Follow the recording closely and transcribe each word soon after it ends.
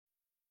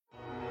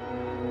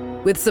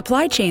With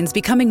supply chains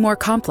becoming more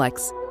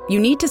complex, you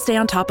need to stay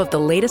on top of the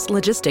latest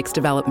logistics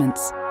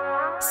developments.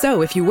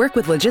 So if you work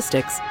with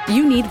logistics,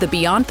 you need the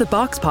Beyond the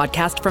Box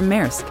podcast from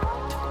Maersk.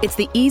 It's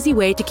the easy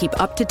way to keep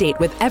up to date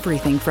with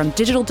everything from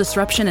digital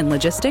disruption in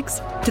logistics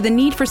to the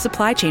need for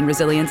supply chain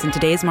resilience in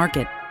today's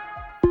market.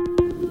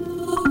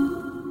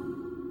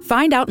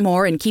 Find out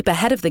more and keep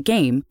ahead of the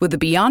game with the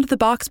Beyond the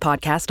Box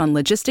podcast on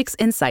logistics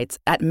insights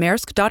at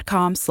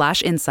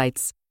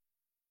maersk.com/insights.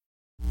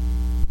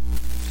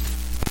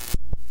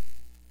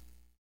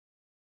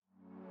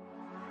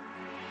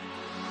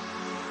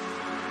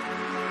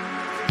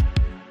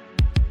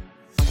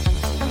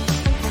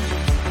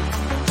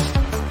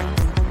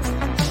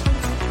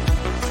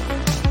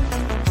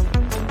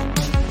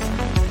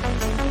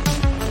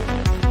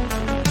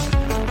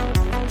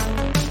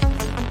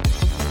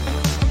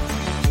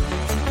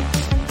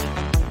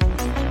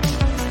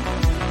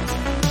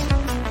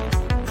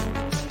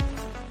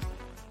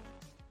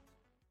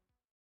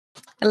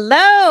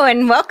 Hello,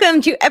 and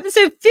welcome to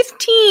episode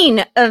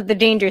 15 of The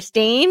Dangerous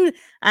Dame.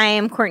 I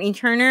am Courtney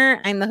Turner.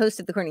 I'm the host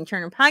of the Courtney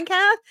Turner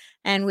podcast,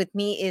 and with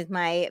me is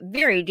my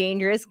very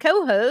dangerous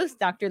co-host,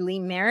 Dr. Lee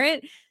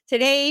Merritt.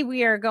 Today,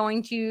 we are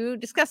going to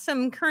discuss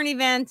some current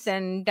events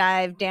and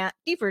dive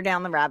deeper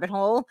down the rabbit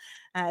hole,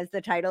 as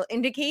the title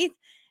indicates.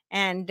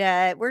 And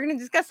we're going to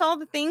discuss all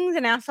the things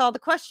and ask all the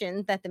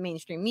questions that the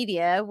mainstream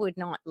media would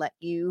not let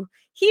you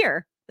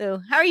hear.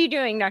 So how are you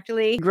doing, Dr.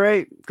 Lee?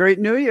 Great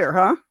New Year,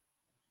 huh?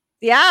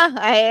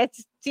 Yeah, it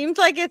seems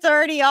like it's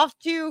already off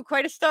to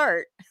quite a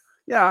start.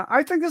 Yeah,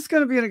 I think it's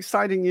going to be an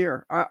exciting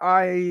year.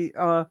 I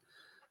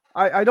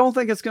don't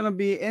think it's going to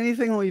be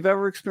anything we've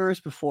ever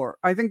experienced before.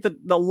 I think that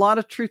a lot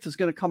of truth is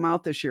going to come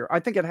out this year.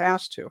 I think it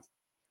has to.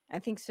 I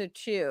think so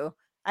too.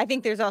 I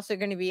think there's also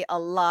going to be a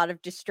lot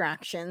of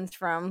distractions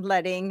from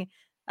letting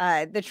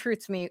the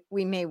truths we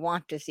may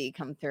want to see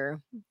come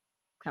through.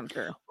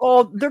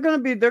 Oh, they're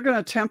going to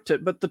attempt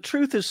it, but the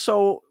truth is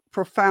so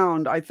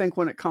profound. I think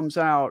when it comes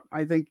out,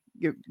 I think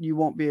you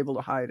won't be able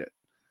to hide it.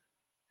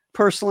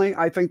 Personally,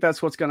 I think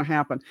that's what's going to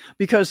happen,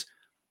 because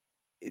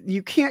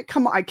I can't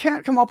come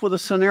up with a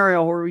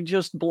scenario where we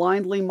just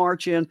blindly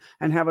march in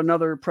and have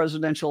another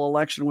presidential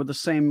election with the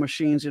same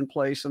machines in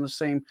place and the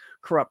same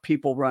corrupt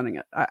people running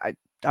it. I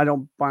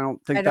don't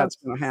think that's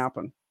going to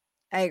happen.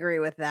 I agree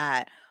with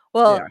that.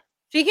 Well, yeah.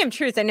 Speaking of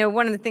truth, I know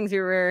one of the things we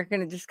were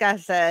going to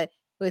discuss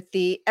with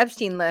the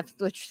Epstein list,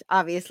 which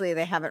obviously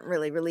they haven't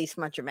really released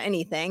much of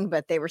anything,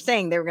 but they were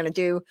saying they were going to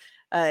do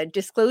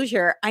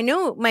disclosure. I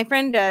know my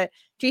friend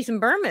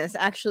Jason Burmis,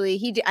 actually,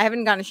 I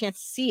haven't gotten a chance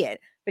to see it,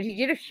 but he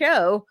did a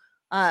show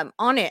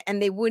on it, and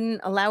they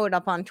wouldn't allow it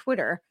up on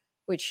Twitter,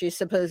 which is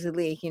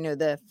supposedly,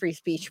 the free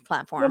speech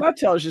platform. Well, that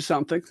tells you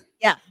something.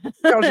 Yeah.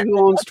 Tells you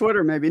who owns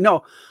Twitter, maybe.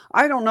 No,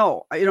 I don't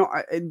know. I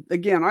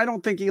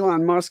don't think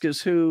Elon Musk is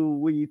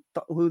who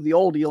the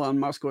old Elon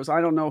Musk was.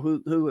 I don't know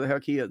who the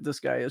heck this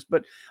guy is,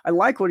 but I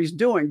like what he's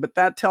doing. But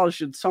that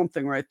tells you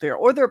something right there.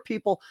 Or there are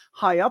people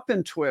high up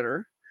in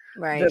Twitter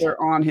that are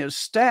on his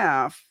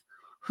staff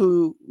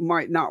who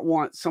might not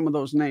want some of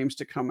those names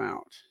to come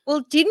out. Well,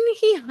 didn't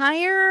he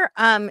hire,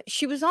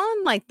 she was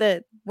on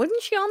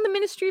wasn't she on the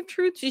Ministry of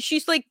Truth? She's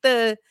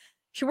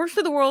she works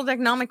for the World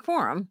Economic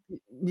Forum.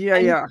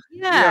 Yeah.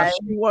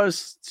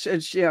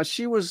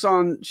 She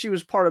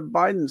was part of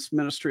Biden's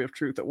Ministry of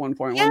Truth at one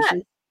point, wasn't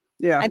she?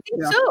 Yeah. I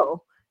think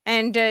so.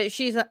 And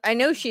I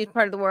know she's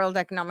part of the World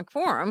Economic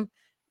Forum,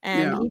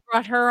 and he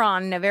brought her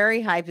on a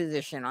very high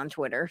position on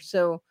Twitter.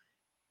 So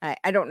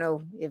I don't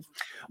know if.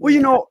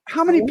 Well,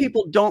 how many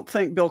people don't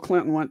think Bill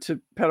Clinton went to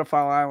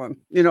Pedophile Island?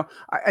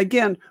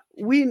 Again,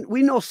 we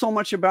know so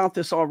much about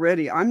this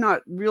already. I'm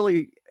not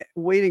really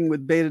waiting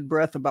with bated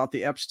breath about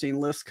the Epstein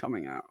list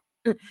coming out.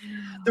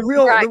 The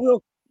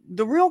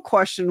real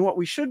question, what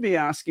we should be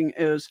asking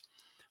is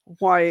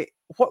what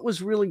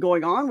was really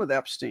going on with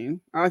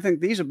Epstein? I think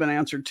these have been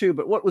answered too,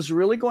 but what was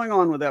really going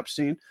on with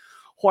Epstein?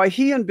 Why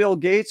he and Bill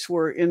Gates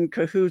were in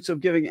cahoots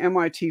of giving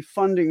MIT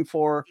funding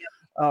for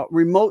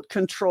remote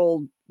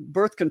controlled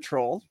birth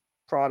control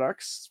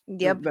products.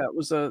 Yep. That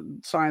was a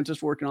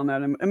scientist working on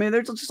that. I mean,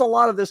 there's just a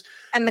lot of this.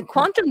 And the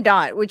quantum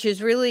dot, which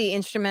is really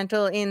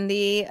instrumental in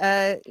the,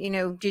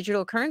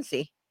 digital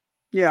currency.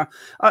 Yeah.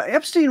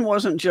 Epstein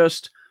wasn't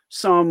just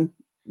some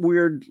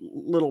weird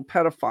little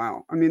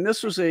pedophile. I mean,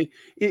 this was and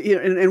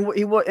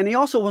he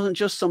also wasn't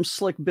just some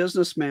slick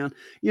businessman.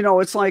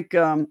 It's like,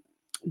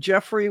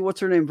 Jeffrey, what's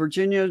her name?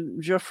 Virginia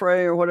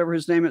Jeffrey or whatever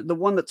his name is, the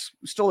one that's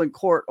still in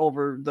court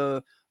over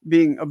the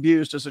being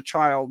abused as a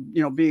child,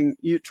 being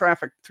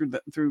trafficked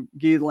through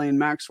Ghislaine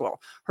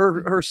Maxwell.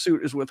 Her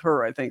suit is with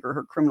her, I think, or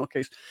her criminal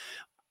case.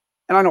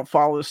 And I don't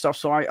follow this stuff,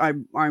 so I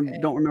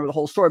don't remember the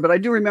whole story, but I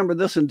do remember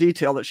this in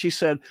detail, that she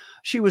said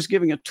she was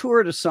giving a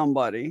tour to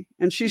somebody,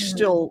 and she's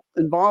still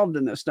involved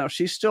in this now.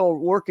 She's still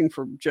working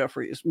for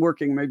Jeffrey, is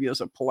working maybe as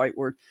a polite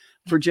word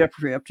for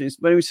Jeffrey Epstein.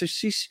 But anyway, so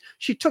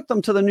she took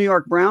them to the New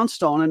York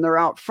brownstone, and they're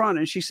out front,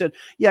 and she said,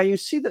 yeah, you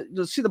see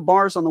the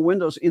bars on the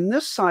windows. In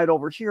this side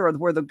over here are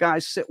where the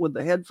guys sit with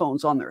the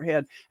headphones on their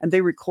head, and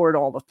they record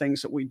all the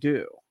things that we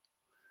do.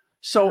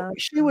 So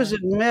she was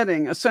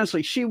admitting,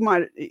 essentially, she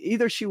might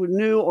either she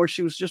knew or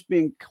she was just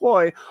being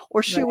coy,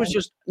 or she was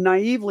just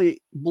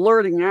naively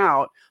blurting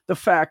out the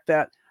fact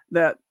that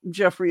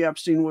Jeffrey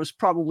Epstein was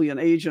probably an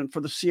agent for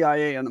the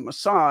CIA and the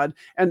Mossad,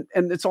 and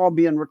it's all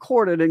being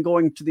recorded and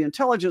going to the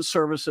intelligence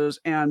services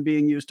and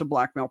being used to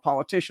blackmail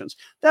politicians.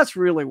 That's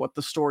really what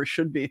the story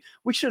should be.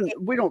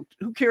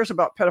 Who cares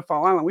about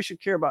Pedophile Island? We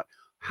should care about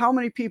how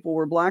many people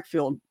were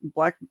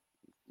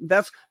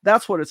that's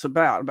what it's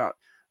about.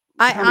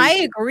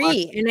 I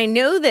agree. And I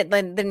know that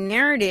the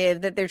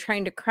narrative that they're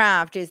trying to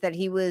craft is that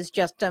he was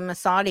just a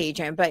Mossad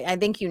agent, but I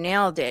think you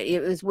nailed it.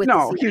 It was with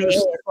the CIA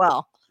as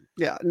well.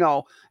 Yeah,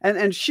 no.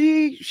 And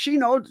she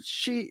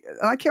knows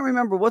I can't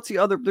remember what's the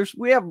other,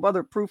 we have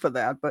other proof of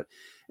that, but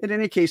in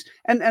any case,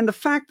 and the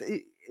fact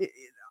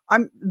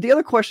the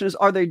other question is,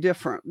 are they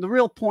different? The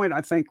real point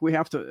I think we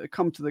have to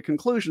come to the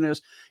conclusion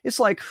is, it's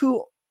like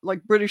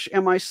British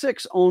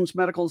MI6 owns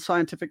Medical and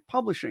Scientific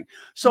Publishing.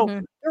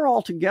 So they're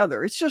all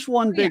together. It's just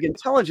one big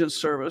intelligence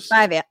service.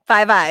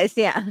 Five eyes,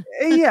 yeah.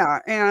 Yeah.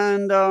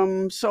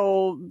 And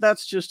so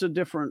that's just a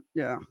different,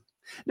 yeah.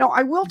 Now,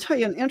 I will tell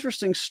you an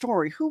interesting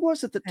story. Who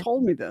was it that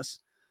told me this?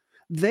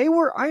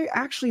 I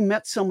actually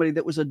met somebody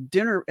that was at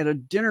a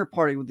dinner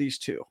party with these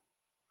two.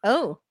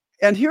 Oh.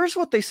 And here's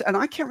what they said, and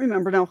I can't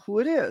remember now who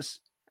it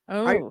is.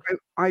 Oh.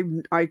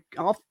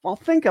 I'll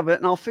think of it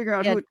and I'll figure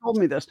out who told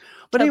me this.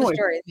 But anyway,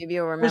 maybe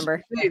you'll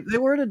remember. They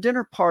were at a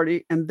dinner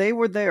party and they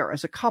were there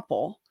as a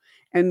couple.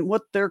 And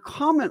what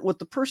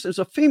the person is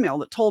a female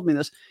that told me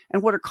this,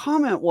 and what her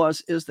comment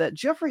was is that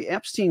Jeffrey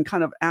Epstein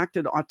kind of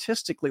acted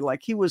autistically,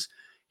 like he was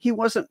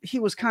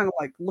kind of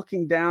like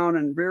looking down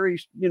and very,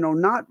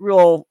 not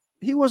real.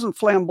 He wasn't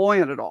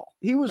flamboyant at all.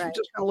 He was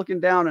just kind of looking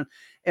down,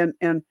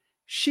 and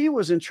she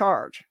was in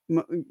charge.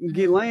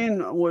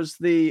 Ghislaine was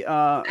the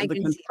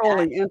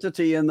controlling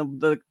entity and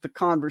the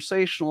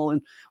conversational,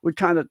 and would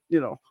kind of,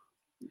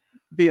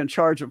 be in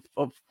charge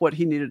of what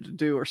he needed to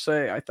do or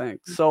say, I think.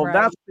 So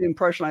that's the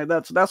impression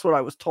that's what I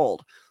was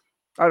told.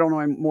 I don't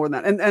know more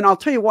than that. And I'll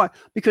tell you why,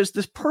 because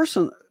the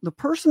person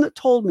that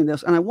told me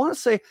this, and I want to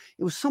say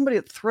it was somebody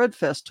at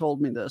Threadfest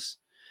told me this.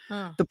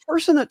 The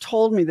person that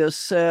told me this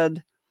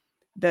said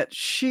that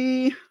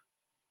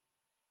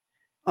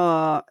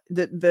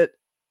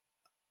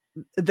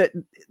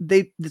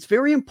it's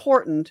very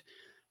important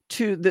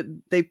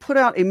that they put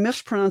out a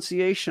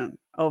mispronunciation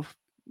of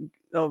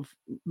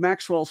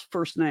Maxwell's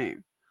first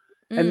name.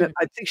 And that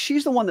I think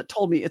she's the one that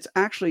told me it's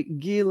actually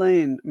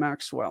Ghislaine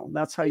Maxwell.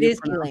 That's how you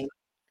pronounce it.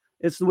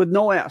 It's with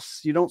no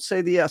S. You don't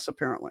say the S,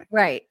 apparently.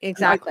 Right.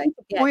 Exactly.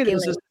 The point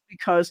is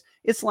because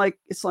it's like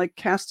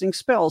casting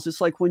spells.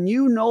 It's like when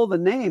you know the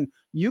name,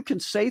 you can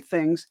say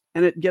things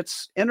and it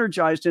gets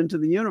energized into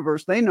the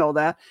universe. They know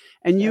that,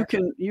 and you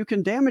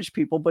can damage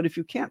people. But if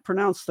you can't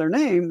pronounce their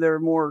name, they're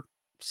more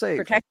safe,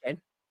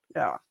 protected.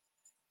 Yeah.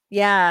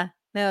 Yeah.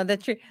 No,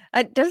 that's true.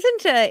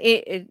 Doesn't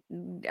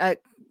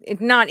it's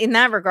not in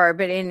that regard,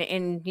 but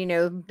in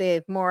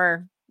the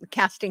more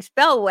casting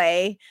spell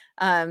way.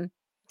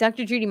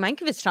 Dr. Judy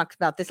Mikovits talks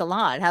about this a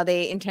lot, how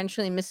they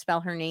intentionally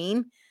misspell her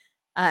name.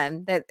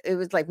 That it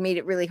was made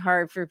it really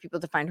hard for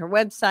people to find her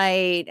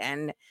website,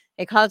 and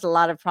it caused a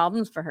lot of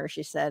problems for her,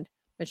 she said.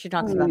 But she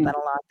talks about that a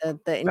lot.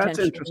 That's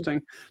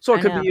interesting. So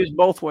it could be used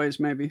both ways,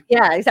 maybe.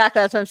 Yeah,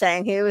 exactly. That's what I'm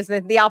saying. It was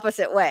the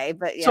opposite way,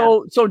 but yeah.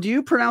 So do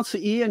you pronounce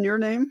the E in your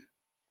name?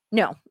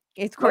 No,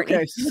 it's Courtney.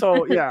 Okay,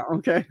 so yeah,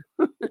 okay.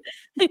 But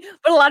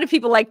a lot of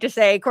people like to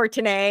say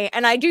Courtenay,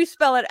 and I do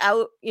spell it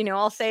out.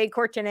 I'll say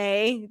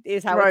Courtenay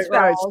is how it's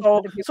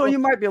spelled. Right. So you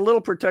might be a little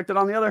protected.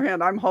 On the other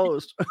hand, I'm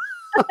hosed.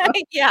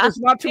 Yeah. There's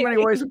not too many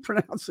ways of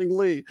pronouncing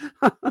Lee.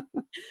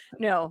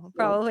 No,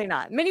 probably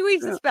not. Many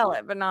ways to spell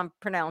it, but not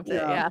pronounce it.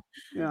 Yeah.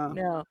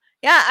 No.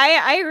 Yeah,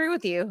 I agree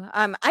with you.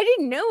 I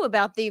didn't know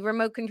about the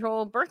remote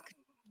control birth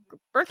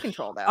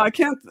control, though. I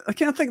can't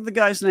think of the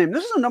guy's name.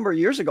 This is a number of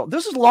years ago.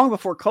 This is long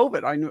before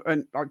COVID. I knew,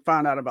 and I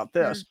found out about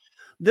this.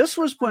 This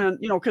was when,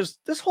 because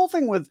this whole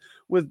thing with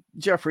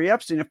Jeffrey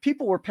Epstein, if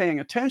people were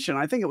paying attention,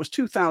 I think it was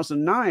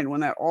 2009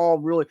 when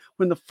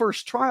when the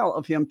first trial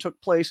of him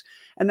took place.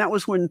 And that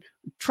was when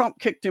Trump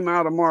kicked him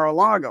out of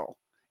Mar-a-Lago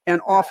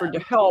and offered to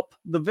help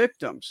the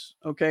victims.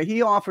 Okay.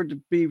 He offered to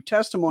be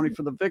testimony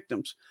for the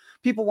victims.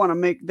 People want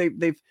to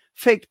they've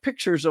faked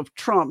pictures of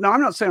Trump. Now,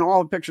 I'm not saying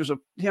all the pictures of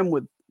him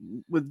with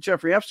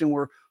Jeffrey Epstein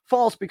were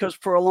false, because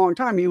for a long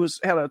time he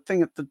had a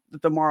thing at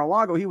the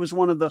Mar-a-Lago. He was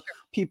one of the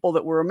people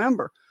that were a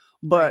member.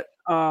 But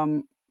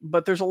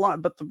there's a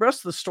lot, but the rest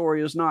of the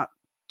story is not,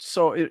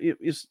 so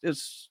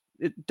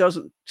it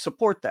doesn't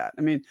support that.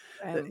 I mean,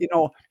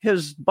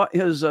 his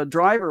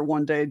driver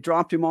one day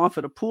dropped him off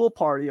at a pool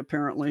party,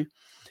 apparently.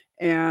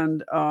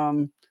 And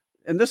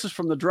this is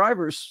from the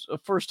driver's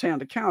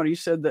firsthand account. He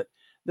said that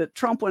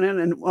Trump went in,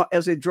 and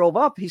as they drove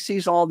up, he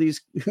sees all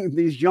these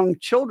young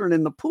children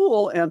in the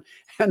pool. And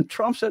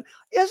Trump said,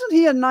 "Isn't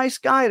he a nice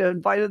guy to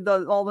invite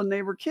all the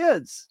neighbor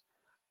kids?"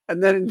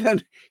 And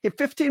then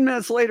 15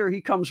 minutes later, he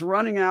comes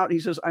running out. He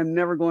says, "I'm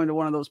never going to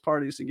one of those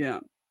parties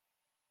again."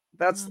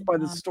 That's by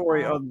the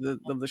story of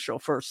the show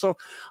first. So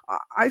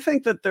I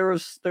think that there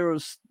was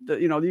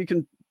you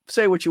can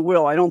say what you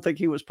will. I don't think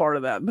he was part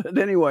of that. But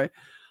anyway,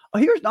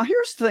 here's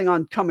the thing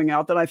on coming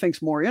out that I think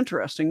is more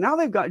interesting. Now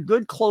they've got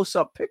good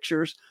close-up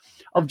pictures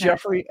of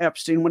Jeffrey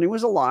Epstein when he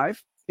was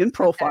alive in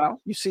profile.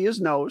 You see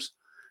his nose.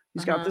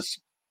 He's got this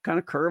kind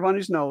of curve on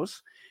his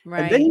nose.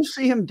 And then you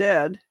see him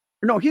dead.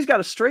 No, he's got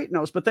a straight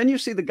nose, but then you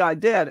see the guy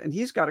dead and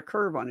he's got a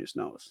curve on his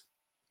nose.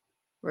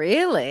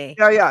 Really?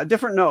 Yeah,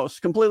 different nose,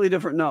 completely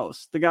different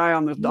nose. The guy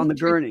on the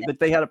gurney that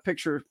they had a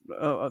picture,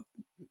 a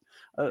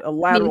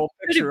lateral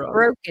picture of.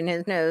 Broken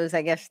his nose,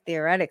 I guess,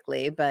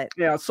 theoretically, but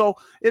yeah. So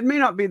it may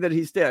not be that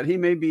he's dead. He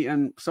may be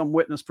in some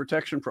witness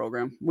protection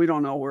program. We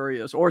don't know where he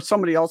is, or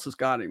somebody else has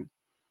got him.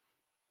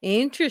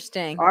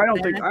 Interesting. I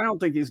don't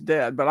think he's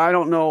dead, but I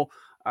don't know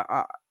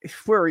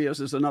where he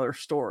is another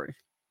story.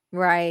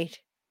 Right.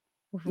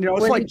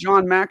 It's like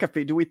John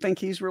McAfee. Do we think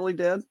he's really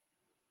dead?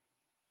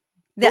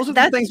 Those are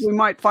the things we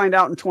might find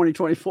out in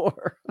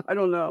 2024. I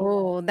don't know.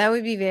 Oh, that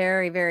would be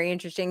very, very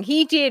interesting.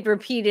 He did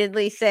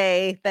repeatedly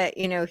say that,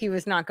 he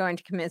was not going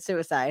to commit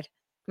suicide.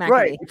 McAfee.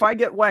 Right. If I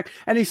get whacked,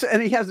 and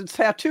he has a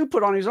tattoo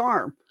put on his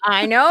arm.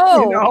 I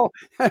know.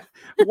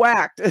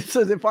 Whacked. It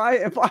says if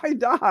I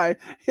die,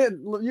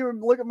 you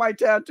look at my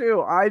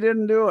tattoo. I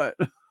didn't do it.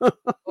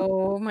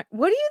 Oh my!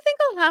 What do you think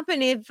will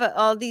happen if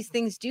all these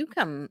things do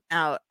come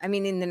out? I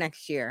mean, in the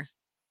next year.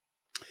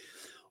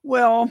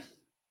 Well,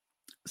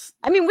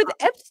 I mean, with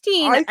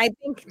Epstein, I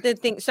think the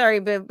thing. Sorry,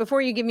 but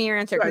before you give me your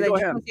answer, because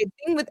the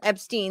thing with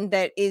Epstein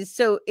that is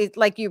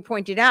like you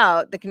pointed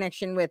out, the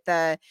connection with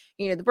the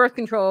birth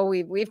control.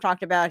 We've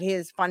talked about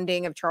his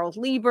funding of Charles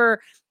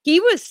Lieber. He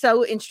was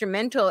so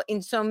instrumental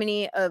in so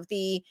many of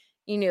the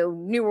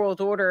New World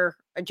Order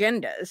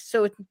agendas.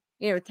 So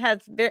it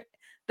has the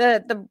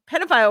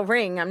pedophile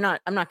ring. I'm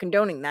not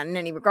condoning that in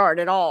any regard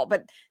at all.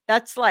 But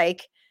that's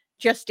like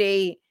just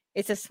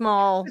it's a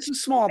small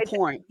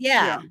point.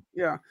 Yeah.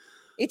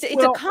 It's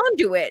a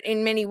conduit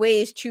in many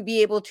ways to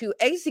be able to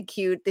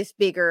execute this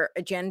bigger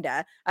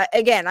agenda.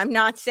 Again, I'm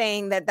not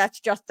saying that that's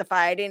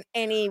justified in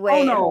any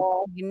way.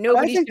 Oh, no.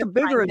 I think the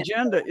bigger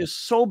agenda is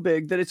so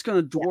big that it's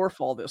going to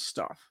dwarf all this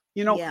stuff.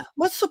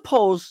 Let's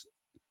suppose,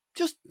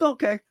 this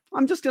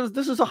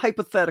is a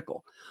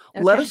hypothetical.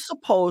 Okay. Let us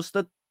suppose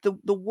that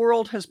the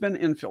world has been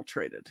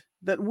infiltrated,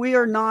 that we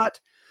are not,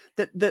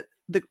 that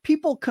the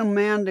people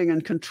commanding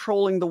and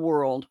controlling the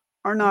world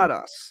are not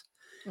us.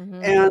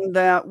 Mm-hmm. And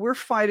that we're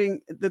fighting,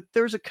 that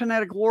there's a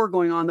kinetic war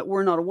going on that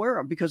we're not aware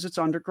of because it's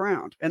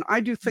underground. And I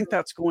do think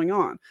that's going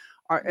on.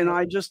 And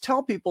I just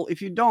tell people,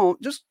 if you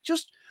don't,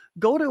 just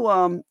go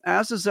to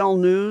Azazel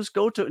News,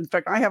 in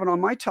fact, I have it on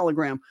my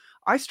Telegram.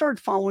 I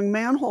started following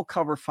manhole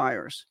cover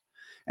fires.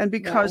 And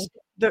because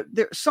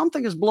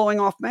something is blowing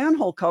off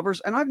manhole covers,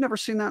 and I've never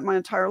seen that in my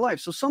entire life.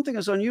 So something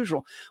is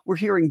unusual. We're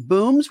hearing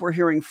booms, we're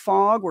hearing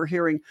fog, we're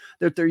hearing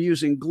that they're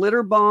using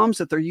glitter bombs,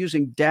 that they're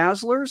using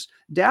dazzlers.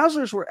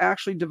 Dazzlers were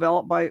actually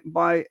developed by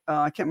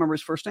I can't remember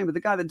his first name, but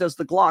the guy that does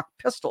the Glock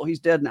pistol. He's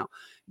dead now.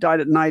 Died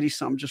at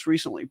 90-some just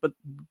recently. But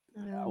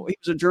he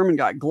was a German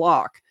guy,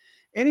 Glock.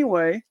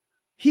 Anyway,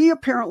 he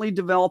apparently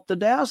developed the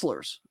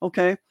dazzlers.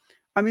 Okay.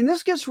 I mean,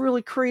 this gets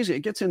really crazy.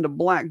 It gets into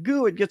black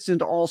goo. It gets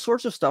into all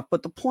sorts of stuff.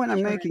 But the point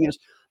I'm making is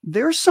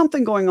there's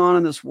something going on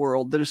in this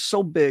world that is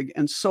so big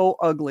and so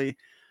ugly,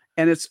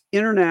 and it's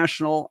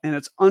international and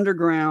it's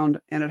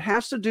underground, and it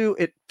has to do,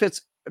 it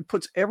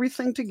puts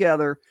everything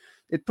together.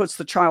 It puts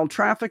the child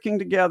trafficking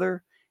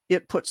together.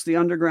 It puts the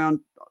underground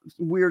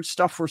weird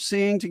stuff we're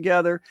seeing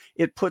together.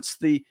 It puts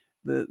the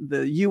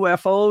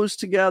UFOs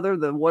together,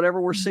 the whatever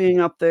we're seeing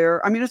up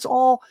there. I mean, it's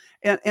all,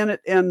 and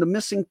the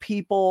missing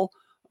people.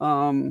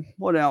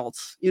 What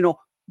else?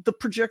 The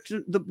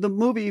projection, the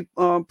movie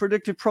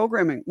predictive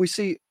programming. We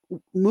see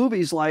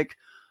movies like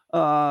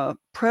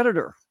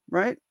Predator,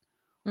 right?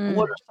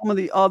 What are some of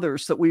the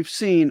others that we've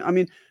seen? I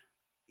mean,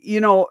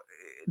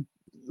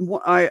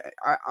 I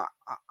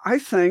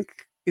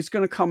think it's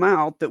going to come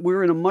out that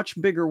we're in a much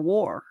bigger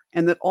war,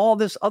 and that all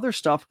this other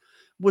stuff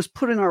was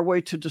put in our way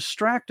to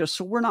distract us,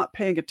 so we're not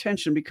paying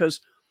attention because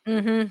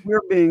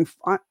we're being,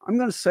 I'm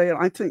going to say it,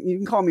 I think you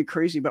can call me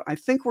crazy, but I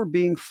think we're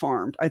being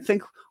farmed. I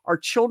think our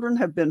children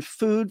have been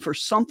food for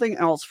something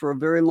else for a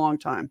very long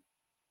time.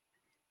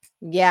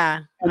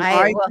 Yeah. And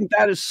I think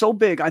that is so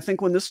big. I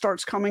think when this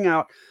starts coming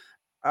out,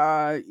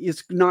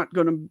 it's not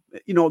going to,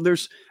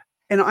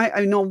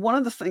 I know one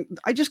of the things,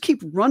 I just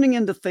keep running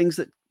into things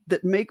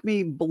that make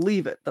me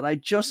believe it, that I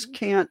just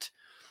can't,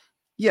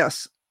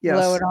 yes.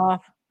 Blow it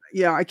off.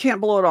 Yeah, I can't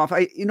blow it off.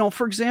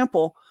 For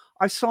example,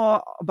 I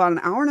saw about an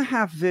hour and a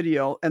half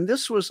video, and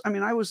this was,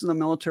 I was in the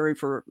military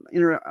for,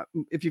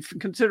 if you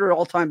consider it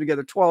all time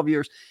together, 12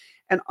 years.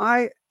 And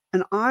I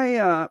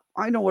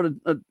know what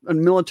a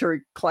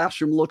military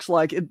classroom looks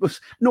like. It was,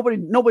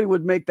 nobody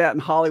would make that in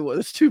Hollywood.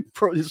 It's too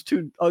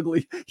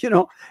ugly,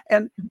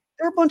 and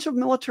they're a bunch of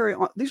military,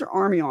 these are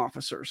Army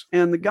officers.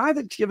 And the guy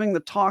that's giving the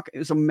talk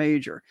is a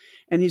major,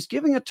 and he's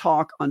giving a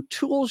talk on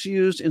tools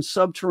used in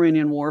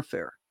subterranean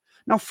warfare.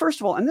 Now, first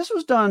of all, and this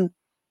was done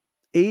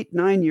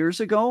 8-9 years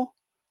ago,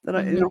 that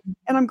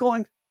and I'm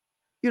going,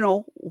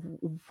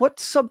 what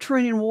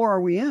subterranean war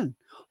are we in?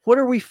 What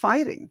are we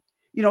fighting?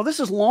 This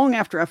is long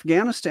after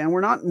Afghanistan.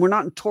 We're not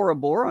in Tora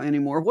Bora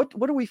anymore.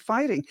 What are we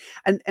fighting?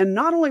 And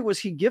not only was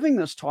he giving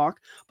this talk,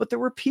 but there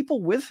were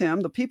people with him.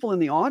 The people in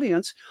the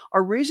audience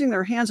are raising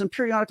their hands and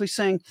periodically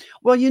saying,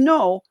 well,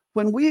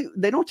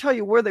 they don't tell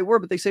you where they were,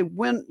 but they say,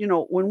 when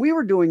we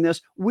were doing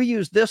this, we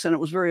used this and it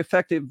was very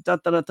effective. Da,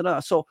 da, da, da, da.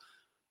 So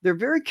they're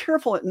very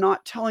careful at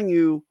not telling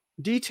you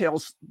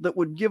details that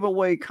would give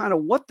away kind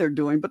of what they're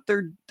doing, but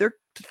they're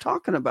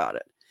talking about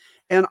it.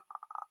 And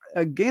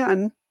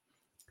again,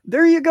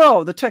 there you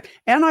go. The tech.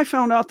 And I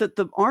found out that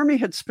the Army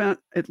had spent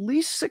at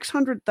least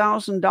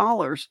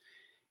 $600,000.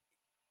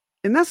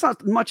 And that's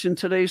not much in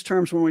today's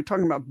terms when we're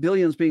talking about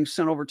billions being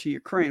sent over to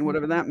Ukraine,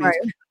 whatever that means.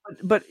 Right.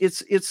 But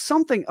it's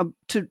something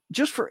to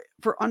just for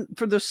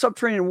the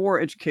subterranean war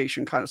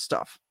education kind of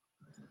stuff,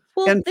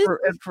 well, and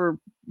for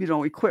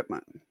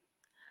equipment.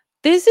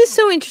 This is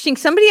so interesting.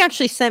 Somebody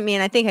actually sent me,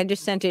 and I think I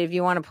just sent it if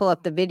you want to pull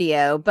up the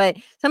video, but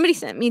somebody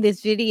sent me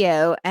this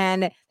video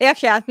and they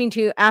actually asked me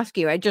to ask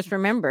you. I just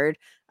remembered.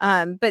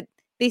 But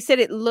they said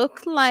it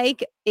looked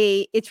like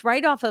it's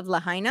right off of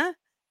Lahaina,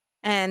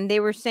 and they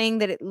were saying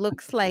that it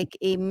looks like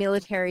a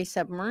military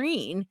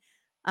submarine.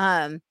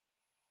 And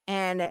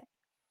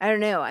I don't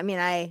know. I mean,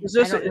 does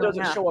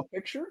it show a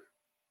picture?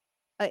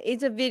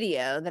 It's a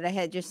video that I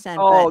had just sent.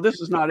 Oh,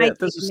 this is not it.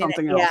 This is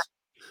something else. Yeah.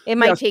 It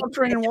might take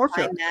subterranean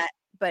warfare. That,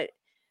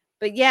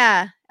 but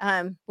yeah,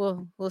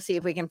 we'll see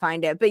if we can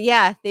find it. But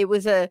yeah, it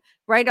was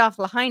right off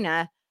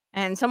Lahaina,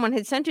 and someone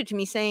had sent it to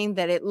me saying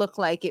that it looked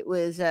like it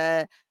was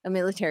a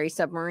military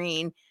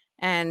submarine,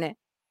 and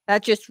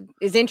that just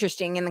is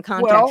interesting in the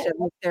context of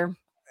what they're.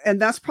 And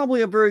that's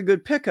probably a very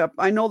good pickup.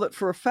 I know that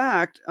for a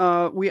fact.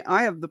 I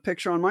have the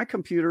picture on my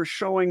computer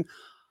showing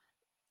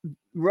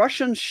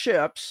Russian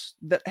ships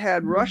that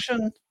had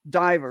Russian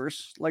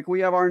divers, like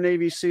we have our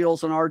Navy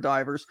SEALs and our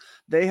divers.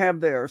 They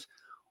have theirs.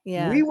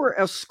 Yeah. We were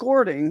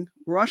escorting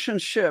Russian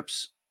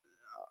ships.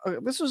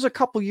 This was a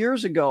couple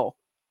years ago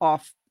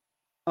off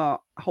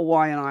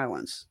Hawaiian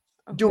Islands,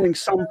 doing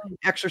some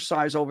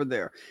exercise over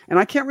there. And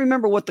I can't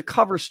remember what the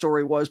cover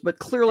story was, but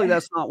clearly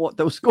that's not what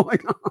was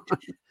going on.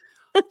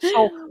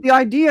 So the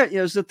idea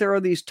is that there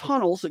are these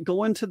tunnels that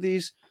go into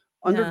these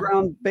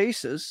underground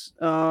bases.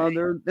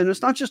 And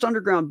it's not just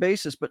underground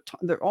bases, but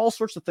there are all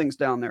sorts of things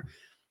down there.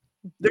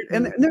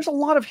 And there's a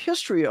lot of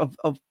history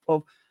of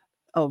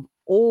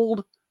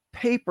old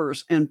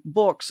papers and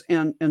books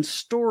and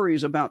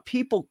stories about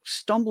people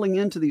stumbling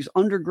into these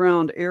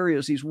underground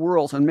areas, these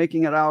worlds, and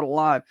making it out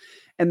alive.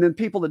 And then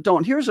people that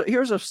don't. Here's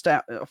a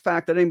fact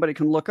that anybody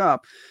can look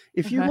up.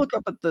 If you look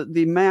up at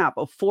the map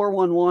of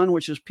 411,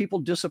 which is people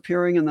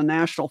disappearing in the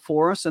national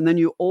forest, and then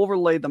you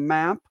overlay the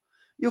map,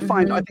 you'll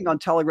find, I think on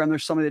Telegram,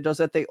 there's somebody that does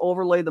that. They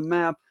overlay the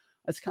map.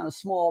 That's kind of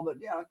small, but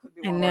yeah, it could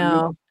be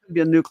it could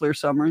be a nuclear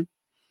submarine.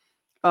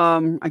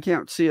 I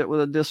can't see it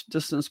with a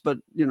distance, but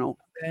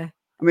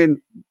I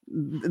mean,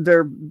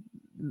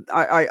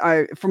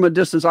 I from a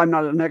distance, I'm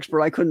not an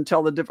expert. I couldn't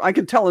tell the difference. I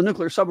can tell a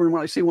nuclear submarine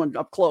when I see one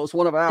up close,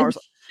 one of ours,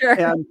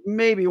 and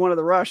maybe one of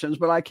the Russians,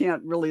 but I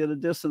can't really at a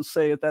distance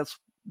say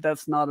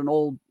that's not an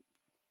old.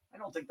 I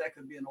don't think that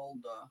could be an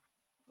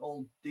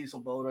old diesel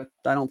boat.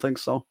 I don't think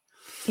so.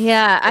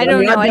 Yeah, I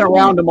don't know. I've been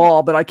around them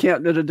all, but I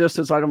can't at a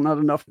distance. I don't know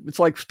enough. It's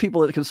like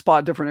people that can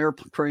spot different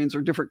airplanes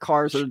or different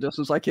cars at a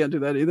distance. I can't do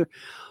that either.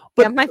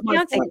 But my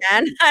fiance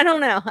can. I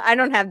don't know. I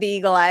don't have the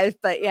eagle eyes,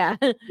 but yeah.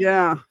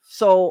 Yeah.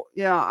 So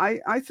yeah,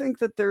 I think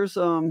that there's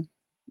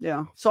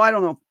yeah. So I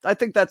don't know. I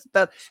think that's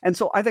that. And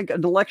so I think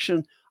an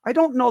election. I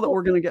don't know that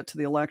we're going to get to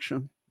the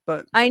election,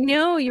 but I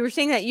know you were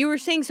saying that. You were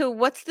saying, so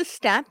what's the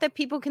stat that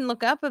people can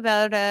look up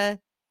about the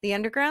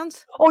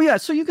undergrounds? Oh yeah,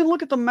 so you can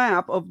look at the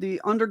map of the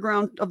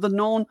underground of the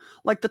known,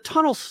 like the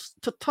tunnels,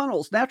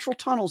 natural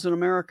tunnels in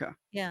America.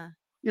 Yeah.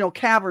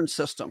 Cavern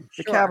system,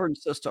 the cavern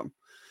system.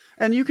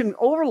 And you can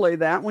overlay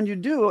that when you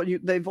do.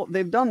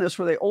 They've done this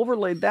where they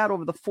overlaid that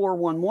over the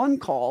 411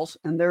 calls,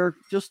 and they're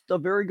just a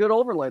very good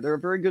overlay. They're a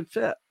very good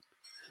fit.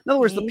 In other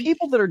words, the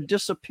people that are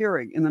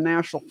disappearing in the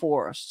national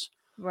forests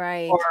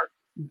are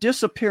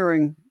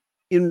disappearing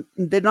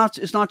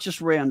it's not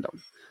just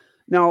random.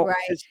 Now,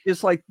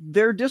 it's like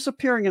they're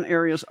disappearing in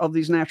areas of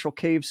these natural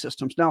cave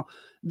systems. Now,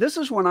 this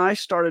is when I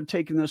started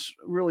taking this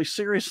really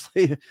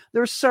seriously.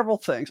 There's several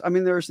things. I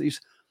mean,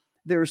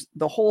 there's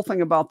the whole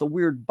thing about the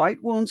weird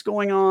bite wounds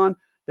going on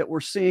that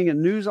we're seeing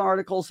in news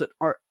articles that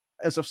are,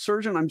 as a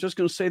surgeon, I'm just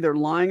going to say they're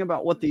lying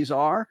about what these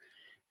are.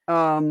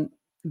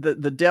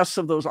 The deaths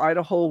of those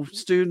Idaho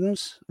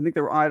students, I think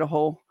they were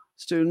Idaho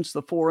students,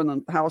 the 4 in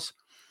the house.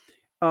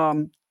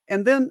 And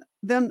then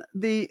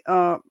the,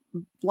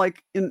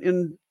 like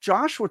in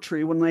Joshua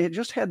Tree, when they had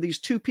just had these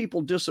 2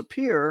 people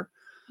disappear,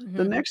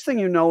 the next thing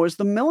you know is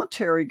the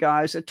military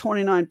guys at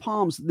 29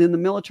 Palms, in the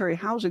military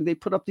housing, they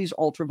put up these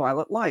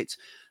ultraviolet lights.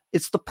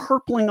 It's the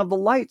purpling of the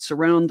lights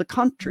around the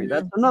country.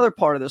 That's another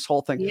part of this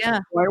whole thing. Yeah.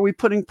 Why are we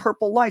putting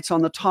purple lights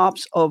on the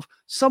tops of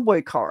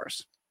subway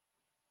cars?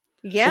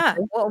 Yeah.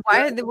 Okay. Well,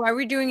 why are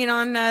we doing it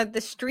on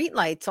the street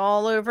lights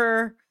all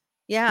over?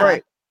 Yeah.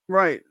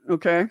 Right.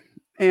 Okay.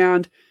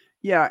 And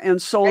Yeah,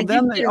 and so I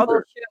then did the see a whole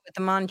other show with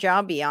the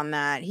Monjabi on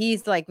that.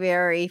 He's like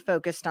very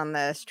focused on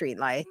the street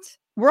lights.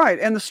 right,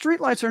 and the street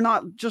lights are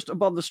not just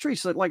above the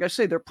streets. Like I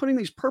say, they're putting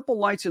these purple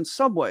lights in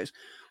subways.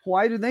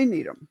 Why do they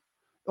need them?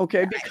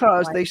 Okay,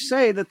 because they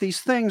say that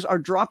these things are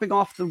dropping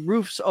off the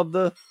roofs of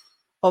the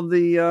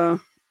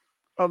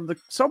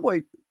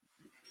subway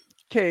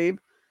cave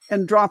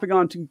and dropping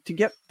on to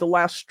get the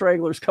last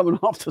stragglers coming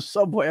off the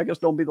subway. I guess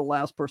don't be the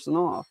last person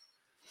off.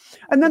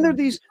 And then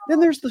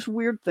there's this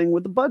weird thing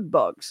with the bed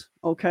bugs.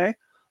 Okay,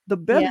 the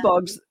bed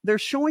bugs. They're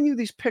showing you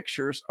these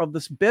pictures of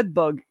this bed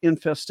bug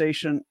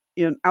infestation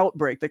in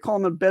outbreak. They call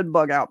them a bed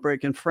bug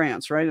outbreak in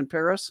France, right, in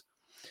Paris.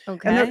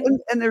 Okay.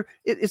 And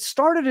it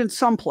started in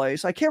some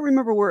place. I can't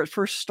remember where it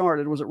first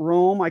started. Was it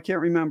Rome? I can't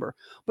remember.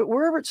 But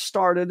wherever it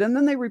started, and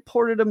then they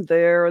reported them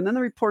there, and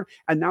then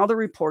and now they're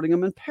reporting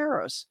them in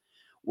Paris.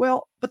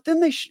 Well, but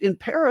then in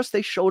Paris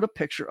they showed a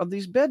picture of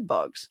these bed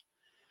bugs,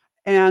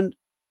 and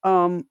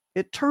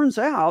it turns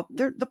out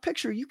the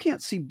picture, you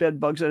can't see bed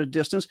bugs at a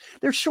distance.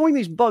 They're showing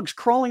these bugs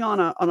crawling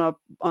on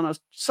a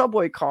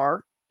subway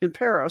car in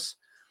Paris,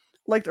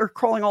 like they're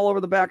crawling all over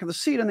the back of the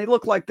seat, and they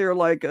look like they're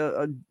like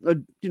a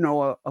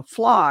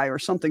fly or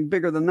something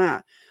bigger than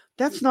that.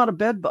 That's not a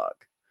bed bug.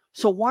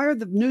 So why are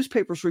the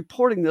newspapers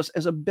reporting this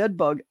as a bed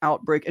bug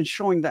outbreak and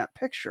showing that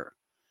picture?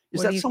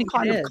 Is that some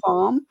kind of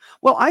calm?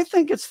 Well, I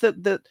think it's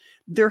that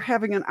they're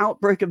having an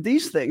outbreak of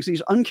these things,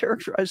 these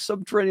uncharacterized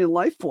subterranean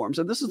life forms,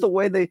 and this is the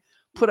way they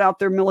put out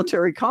their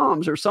military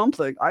comms or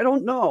something. I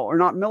don't know, or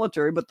not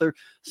military, but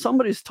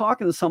somebody's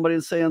talking to somebody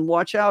and saying,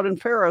 "Watch out in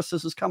Paris,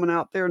 this is coming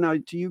out there now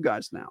to you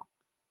guys now."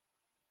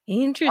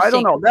 Interesting. I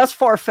don't know. That's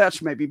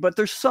far-fetched maybe, but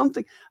there's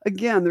something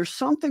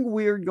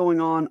weird going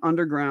on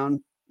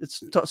underground.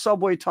 It's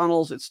subway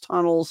tunnels, it's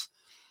tunnels.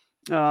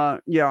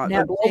 A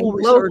global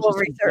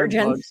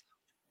resurgence.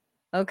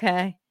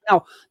 Okay.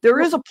 Now, there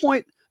was a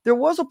point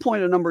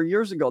a number of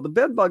years ago. The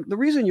bed bug, the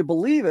reason you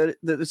believe it,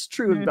 that it's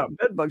true about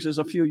bed bugs, is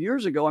a few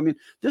years ago. I mean,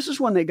 this is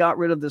when they got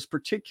rid of this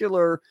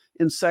particular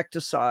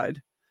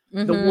insecticide,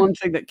 the one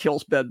thing that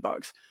kills bed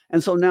bugs.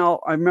 And so now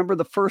I remember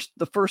the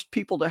first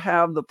people to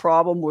have the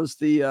problem was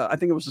I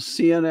think it was a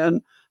CNN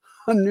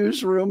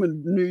newsroom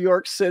in New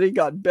York City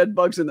got bed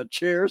bugs in the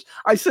chairs.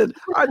 I said,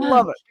 I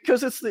love it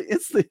because it's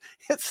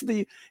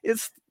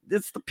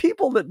the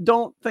people that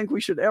don't think we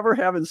should ever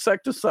have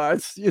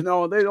insecticides. They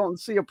don't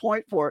see a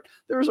point for it.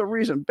 There's a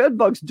reason. Bed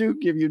bugs do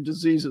give you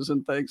diseases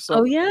and things.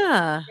 So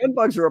bed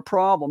bugs are a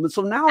problem. And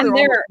so now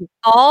they're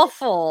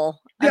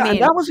awful. Yeah,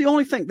 and that was the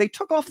only thing. They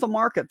took off the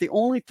market, the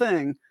only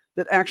thing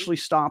that actually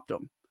stopped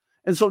them.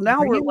 And so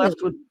now we're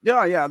left with,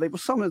 they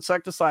was some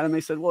insecticide. And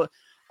they said, well,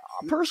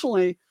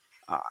 personally,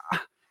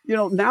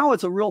 now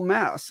it's a real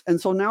mess.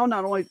 And so now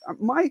not only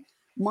my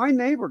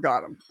neighbor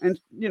got them, and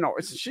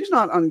she's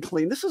not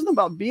unclean. This isn't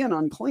about being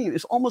unclean.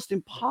 It's almost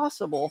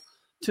impossible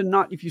to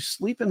not, if you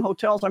sleep in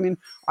hotels. I mean,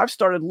 I've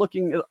started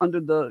looking under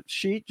the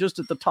sheet just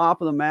at the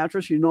top of the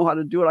mattress. You know how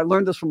to do it. I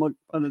learned this from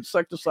an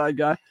insecticide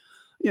guy,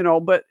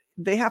 but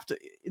they have to,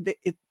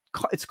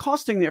 it's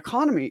costing the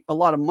economy a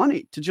lot of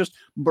money to just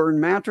burn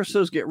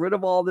mattresses, get rid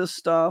of all this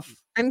stuff.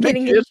 I'm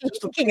getting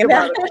thinking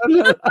about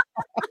it.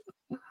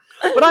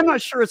 But I'm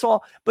not sure it's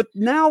all. But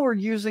now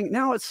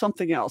it's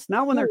something else.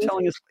 Now when they're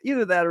telling us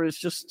either that or it's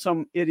just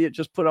some idiot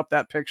just put up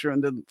that picture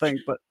and didn't think.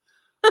 But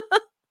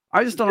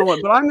I just don't know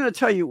what. But I'm going to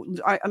tell you,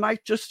 I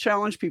just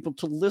challenge people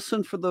to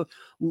listen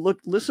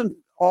listen.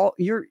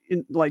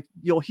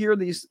 You'll hear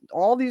there's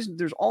all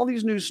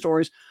these news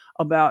stories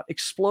about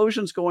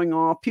explosions going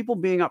off, people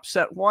being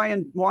upset. Why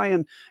in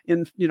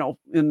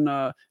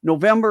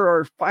November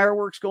are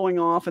fireworks going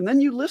off? And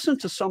then you listen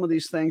to some of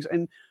these things,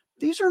 and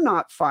these are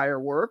not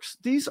fireworks.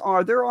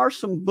 There are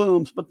some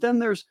booms, but then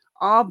there's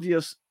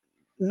obvious,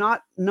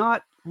 not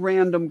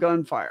random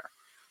gunfire.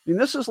 I mean,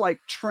 this is like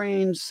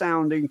trained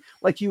sounding,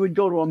 like you would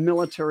go to a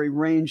military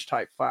range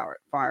type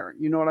firing.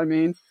 You know what I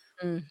mean?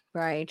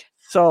 Right.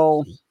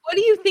 So what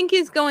do you think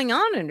is going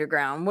on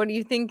underground? What do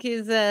you think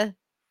is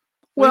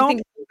Well,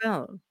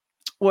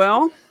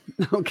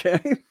 okay.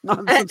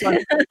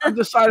 I've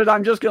decided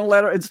I'm just going to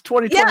let her. It's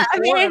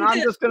 2024, and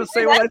I'm just going to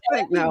say what I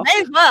think now.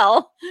 May as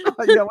well.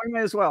 Yeah, we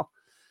may as well.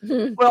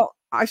 Well,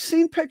 I've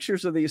seen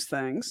pictures of these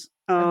things,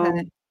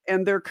 and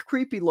they're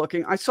creepy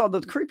looking. I saw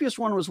the creepiest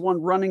one was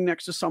one running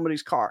next to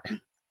somebody's car.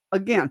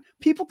 Again,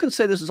 people can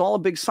say this is all a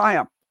big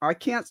psyop. I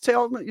can't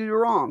tell them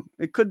you're wrong.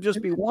 It could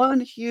just be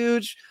one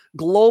huge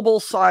global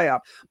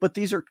psyop. But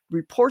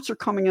reports are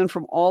coming in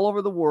from all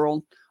over the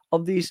world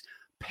of these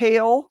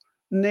pale,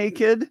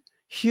 naked,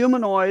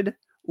 humanoid,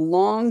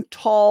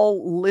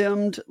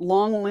 long-limbed,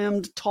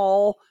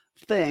 tall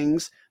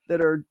things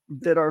that are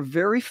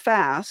very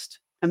fast,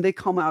 and they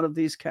come out of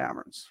these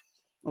caverns.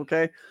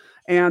 Okay.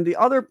 And the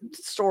other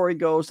story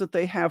goes that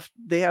they have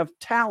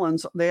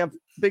talons. They have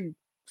big,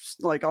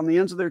 like on the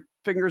ends of their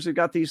fingers, they've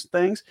got these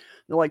things.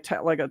 They're like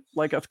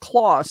a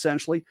claw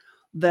essentially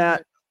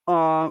that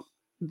have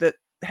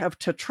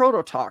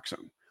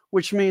tetrodotoxin,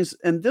 which means,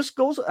 and this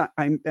goes,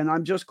 I'm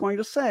just going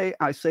to say,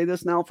 I say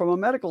this now from a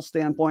medical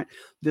standpoint,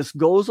 this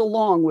goes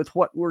along with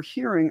what we're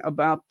hearing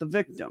about the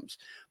victims,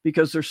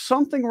 because there's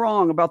something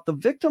wrong about the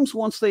victims.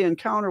 Once they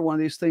encounter one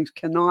of these things,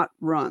 cannot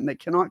run. They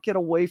cannot get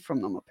away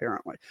from them.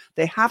 Apparently,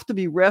 they have to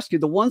be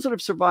rescued. The ones that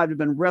have survived have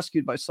been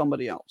rescued by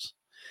somebody else.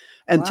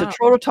 And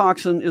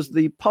tetrodotoxin is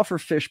the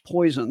pufferfish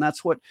poison.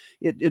 That's what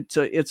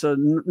it's a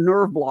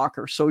nerve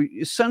blocker. So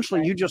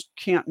essentially, you just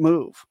can't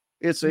move.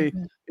 It's a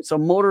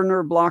motor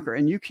nerve blocker,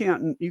 and you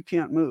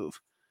can't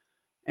move.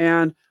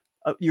 And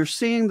you're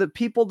seeing that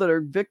people that are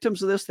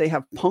victims of this, they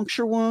have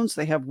puncture wounds,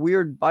 they have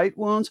weird bite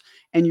wounds,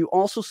 and you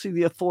also see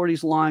the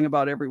authorities lying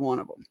about every one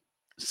of them.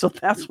 So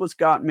that's what's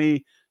got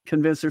me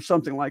convinced there's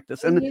something like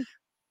this. And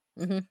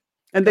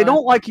and they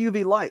don't like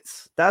UV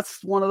lights.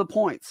 That's one of the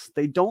points.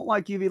 They don't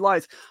like UV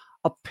lights.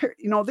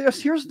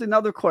 Here's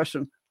another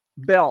question.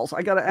 Bells.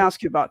 I got to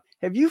ask you about.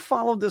 Have you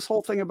followed this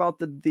whole thing about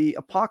the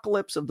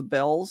apocalypse of the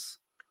bells?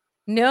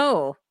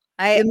 No,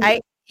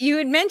 you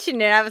had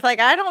mentioned it. I was like,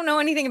 I don't know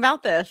anything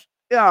about this.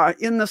 Yeah,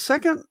 in the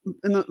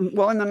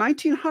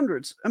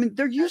 1900s, I mean,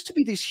 there used to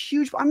be these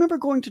huge. I remember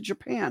going to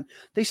Japan.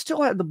 They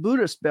still had the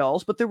Buddhist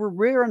bells, but they were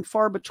rare and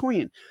far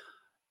between.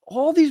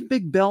 All these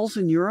big bells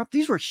in Europe,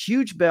 these were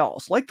huge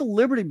bells, like the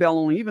Liberty Bell,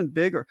 only even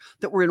bigger,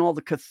 that were in all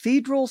the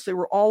cathedrals. They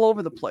were all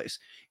over the place.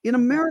 In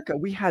America,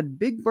 we had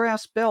big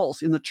brass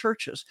bells in the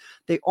churches.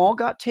 They all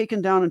got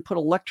taken down and put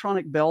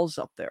electronic bells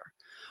up there.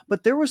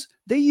 But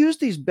they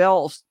used these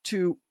bells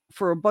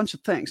for a bunch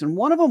of things. And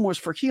one of them was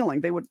for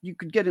healing. You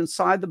could get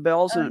inside the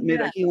bells and it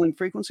made a healing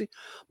frequency.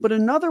 But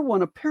another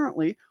one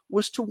apparently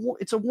was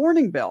it's a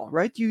warning bell,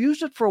 right? You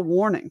used it for a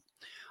warning.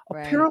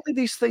 Apparently,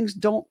 these things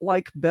don't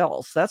like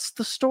bells. That's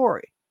the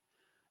story.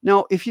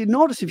 Now, if you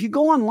notice, if you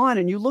go online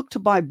and you look to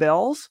buy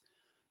bells,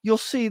 you'll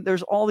see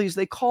there's all these,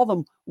 they call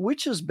them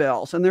witches'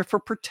 bells, and they're for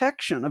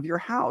protection of your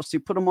house. You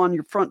put them on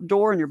your front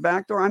door and your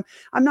back door.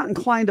 I'm not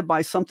inclined to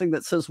buy something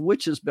that says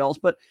witches' bells,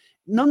 but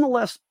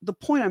nonetheless, the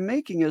point I'm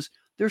making is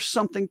there's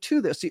something to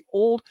this.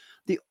 All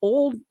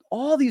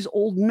these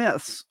old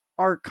myths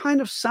are kind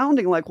of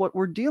sounding like what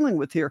we're dealing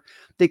with here.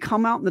 They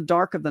come out in the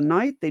dark of the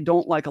night. They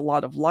don't like a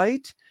lot of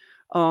light.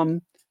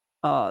 So,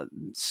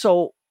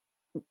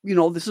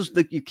 this is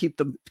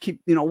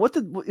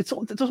it's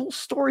the whole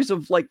stories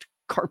of like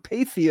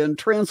Carpathia and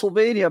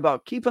Transylvania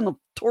about keeping the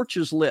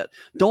torches lit.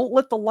 Don't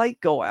let the light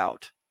go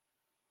out.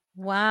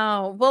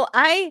 Wow. Well,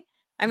 I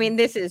mean,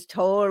 this is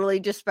totally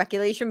just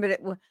speculation, but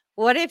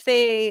what if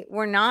they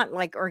were not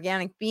like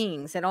organic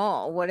beings at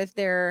all? What if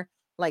they're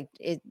like,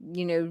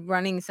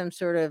 running some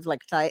sort of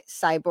like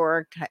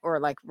cyborg or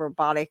like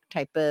robotic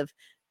type of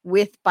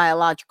with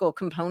biological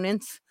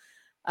components?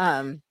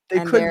 They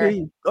could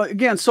be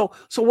again. So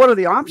what are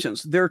the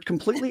options? They're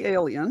completely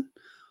alien,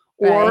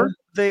 or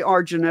they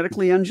are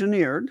genetically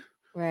engineered,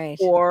 right?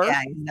 Or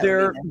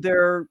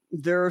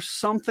they're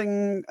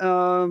something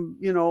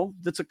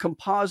that's a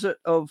composite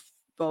of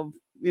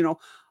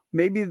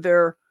maybe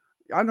they're,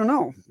 I don't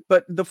know.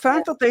 But the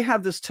fact that they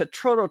have this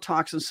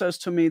tetrodotoxin says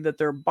to me that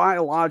they're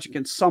biologic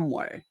in some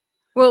way.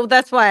 Well,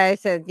 that's why I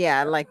said,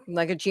 like a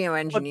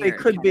geoengineer. But they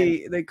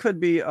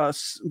could be a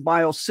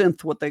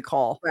biosynth, what they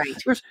call. Right.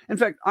 In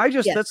fact,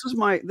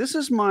 this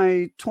is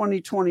my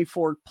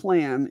 2024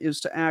 plan, is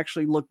to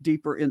actually look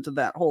deeper into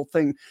that whole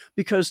thing,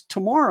 because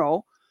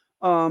tomorrow,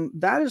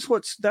 that's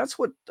what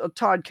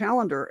Todd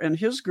Callender and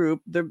his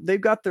group, they've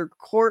got their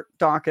court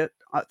docket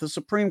at the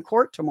Supreme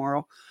Court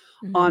tomorrow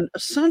on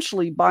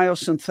essentially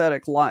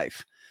biosynthetic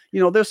life.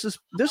 This has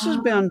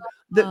been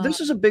this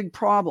is a big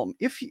problem.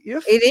 If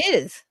it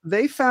is,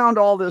 they found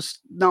all this.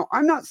 Now,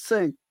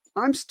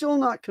 I'm still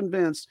not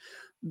convinced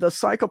the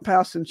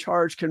psychopaths in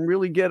charge can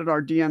really get at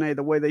our DNA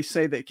the way they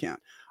say they can.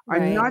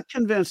 Right. I'm not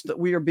convinced that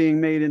we are being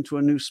made into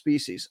a new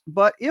species.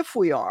 But if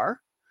we are,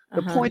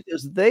 the point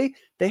is they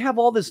have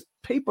all this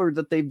paper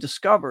that they've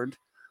discovered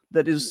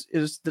that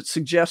that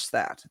suggests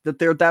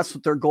that's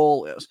what their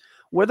goal is.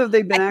 Whether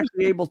they've been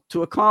actually able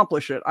to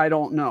accomplish it, I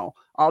don't know.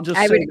 I'll just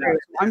say that.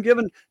 I'm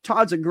giving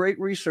Todd's a great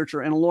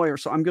researcher and a lawyer,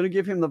 so I'm going to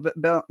give him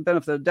the benefit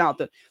of the doubt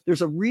that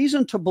there's a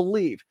reason to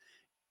believe.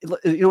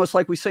 It's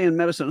like we say in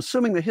medicine,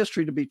 assuming the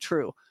history to be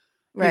true.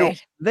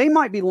 Right. They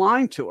might be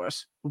lying to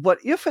us, but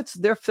if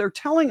they're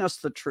telling us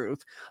the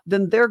truth,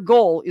 then their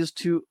goal is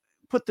to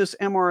put this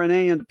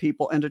mRNA into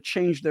people and to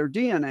change their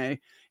DNA.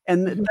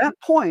 And at that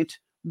point,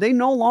 they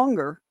no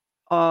longer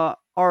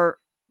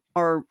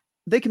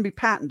they can be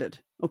patented.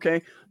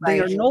 Okay. They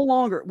are no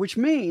longer, which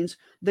means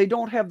they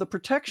don't have the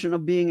protection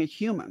of being a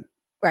human.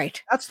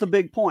 Right. That's the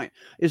big point,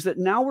 is that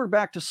now we're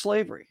back to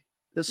slavery.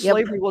 The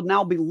slavery will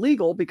now be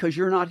legal because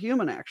you're not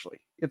human, actually.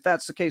 If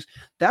that's the case,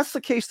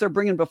 they're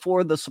bringing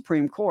before the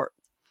Supreme Court.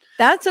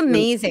 That's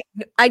amazing.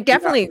 I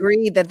definitely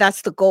agree that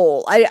that's the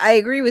goal. I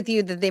agree with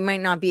you that they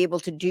might not be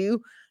able to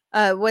do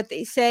what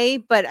they say,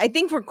 but I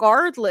think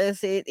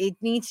regardless, it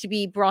needs to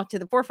be brought to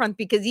the forefront,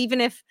 because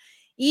even if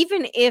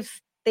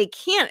they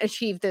can't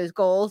achieve those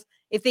goals,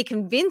 if they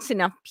convince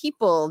enough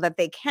people that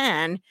they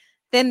can,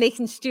 then they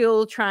can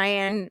still try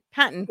and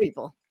patent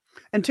people.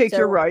 and take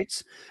your So,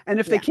 rights. And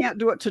if they yeah. can't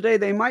do it today,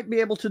 they might be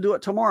able to do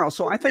it tomorrow.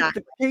 So I think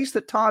the Exactly. case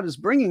that Todd is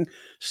bringing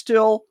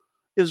still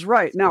is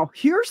right. Now,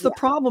 here's the Yeah.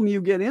 problem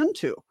you get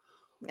into.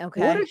 What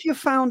Okay. if you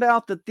found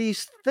out that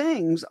these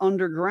things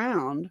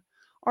underground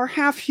are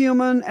half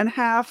human and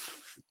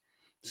half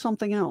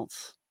something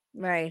else?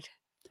 Right.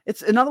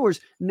 It's, in other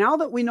words, now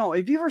that we know,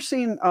 have you ever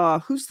seen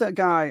who's that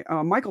guy?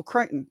 Michael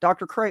Crichton,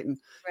 Dr. Crichton.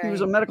 He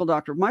was a Right. medical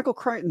doctor. Michael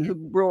Crichton,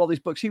 who wrote all these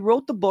books. He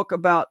wrote the book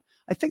about,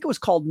 I think it was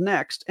called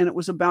Next, and it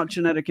was about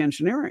genetic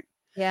engineering.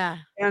 Yeah.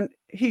 And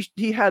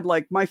he had,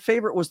 like, my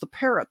favorite was the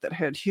parrot that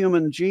had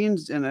human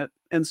genes in it.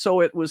 And so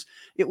it was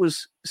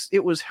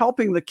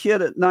helping the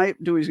kid at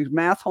night do his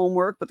math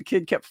homework, but the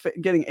kid kept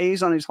getting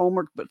A's on his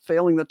homework but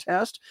failing the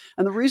test.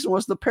 And the reason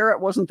was the parrot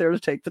wasn't there to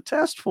take the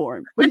test for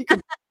him, but he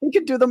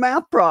could do the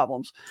math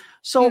problems.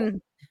 So, Hmm.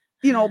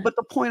 but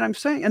the point I'm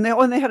saying, and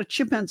they had a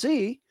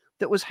chimpanzee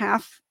that was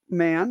half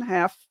man,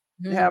 half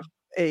Hmm.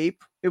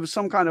 ape. It was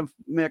some kind of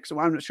mix.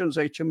 Well, I shouldn't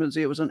say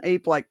chimpanzee. It was an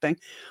ape-like thing,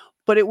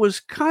 but it was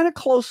kind of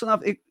close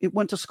enough. It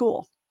went to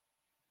school.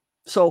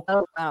 So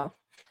Oh, wow.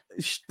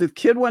 the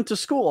kid went to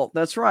school.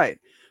 That's right.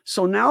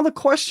 So now the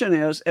question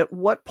is, at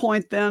what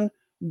point then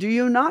do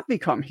you not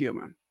become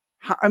human?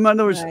 In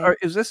other words, Right.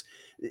 is this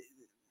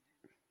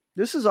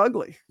is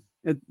ugly.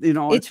 It's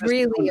This,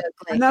 really and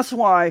ugly. that's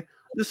why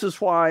this is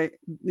why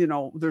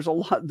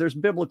there's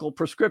biblical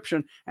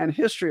prescription and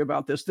history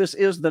about this. This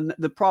is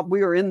the problem.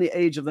 We are in the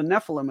age of the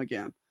Nephilim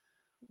again.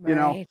 you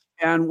know Right.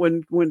 and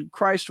when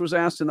Christ was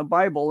asked in the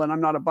Bible, and I'm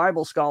not a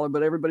Bible scholar,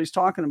 but everybody's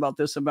talking about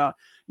this, about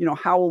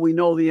how will we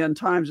know the end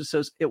times? It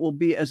says it will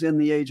be as in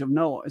the age of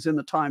Noah, as in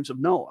the times of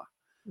Noah.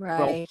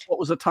 Well, Right. what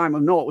was the time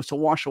of Noah? It was to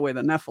wash away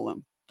the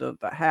Nephilim, the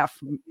half,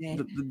 Right.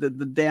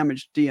 the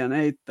damaged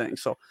DNA thing.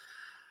 So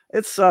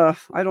it's I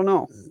don't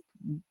know.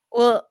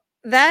 Well,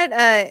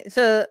 that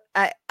so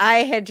I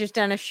had just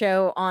done a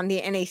show on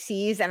the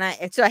NACs, and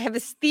I have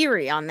this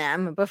theory on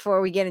them before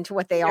we get into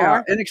what they Yeah,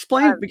 are. and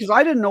explain, because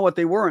I didn't know what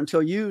they were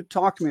until you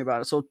talked to me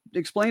about it. So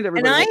explain to And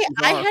everybody I what these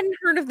I are. hadn't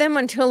heard of them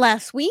until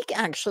last week,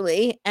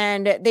 actually,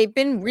 and they've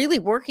been really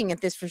working at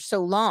this for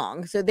so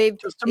long. So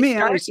Just to they've me,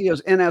 started. NAC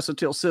is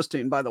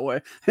N-acetylcysteine, by the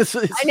way. It's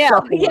a I know,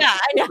 supplement. yeah,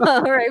 I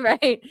know,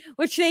 right,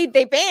 which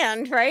they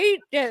banned, right,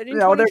 in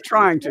No, they're 2020.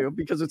 trying to,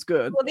 because it's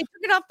good. Well, they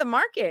took it off the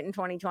market in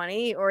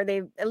 2020, or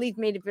they at least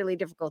made it really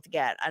difficult to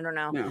get. I don't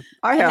know. Yeah,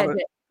 I I have had it.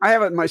 to. I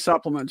have it in my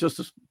supplement, just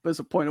as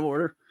a point of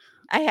order.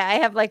 I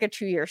have like a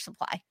 2-year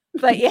supply,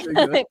 but yeah, Very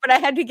good. but I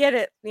had to get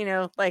it.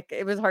 Like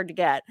it was hard to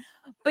get.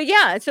 But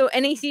yeah, so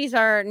NACs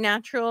are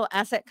natural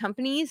asset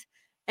companies,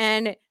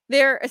 and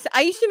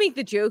I used to make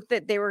the joke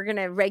that they were going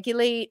to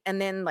regulate and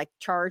then like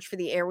charge for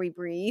the air we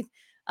breathe.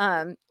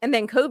 And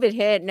then COVID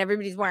hit and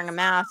everybody's wearing a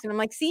mask, and I'm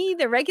like, see,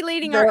 they're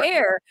regulating our There,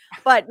 air.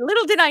 But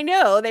little did I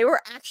know they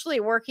were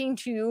actually working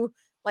to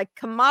like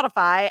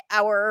commodify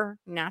our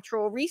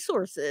natural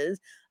resources.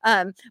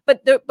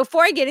 But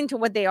before I get into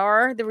what they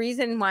are, the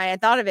reason why I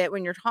thought of it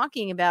when you're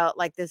talking about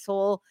like this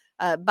whole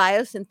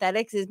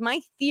biosynthetics is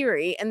my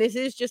theory, and this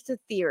is just a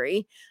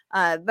theory.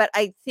 But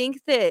I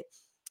think that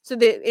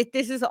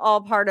this is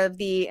all part of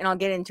and I'll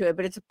get into it,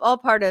 but it's all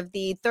part of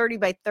the 30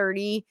 by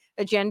 30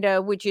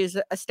 agenda, which is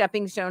a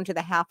stepping stone to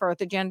the half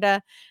Earth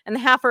agenda. And the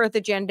half Earth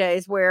agenda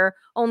is where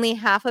only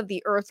half of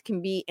the Earth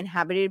can be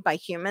inhabited by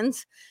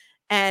humans,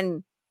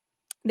 and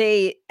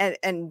the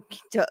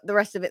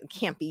rest of it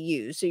can't be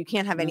used, so you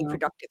can't have any yeah.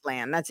 productive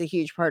land. That's a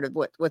huge part of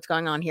what's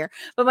going on here.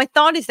 But my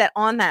thought is that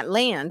on that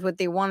land, what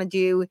they want to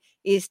do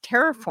is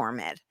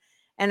terraform it,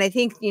 and I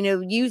think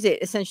use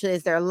it essentially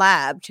as their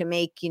lab to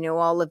make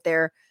all of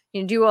their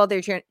do all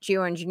their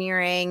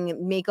geoengineering,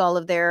 make all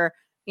of their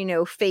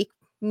fake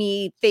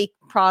meat, fake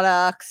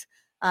products,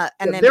 Yeah,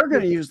 and then they're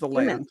going push to it use the to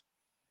humans. land.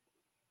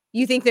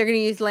 You think they're going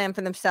to use land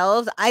for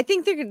themselves? I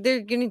think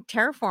they're going to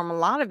terraform a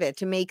lot of it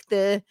to make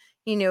the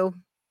you know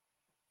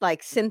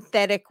like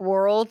synthetic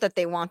world that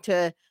they want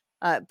to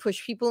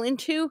push people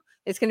into.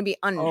 It's going to be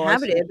Oh, I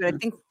see. uninhabited, but I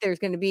think there's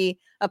going to be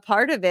a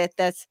part of it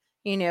that's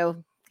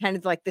kind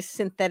of like this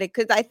synthetic,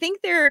 because I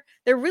think they're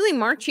really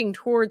marching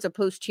towards a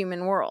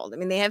post-human world. I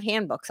mean, they have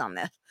handbooks on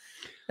this.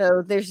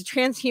 So there's a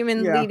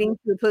transhuman Yeah. leading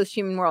to a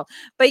post-human world.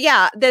 But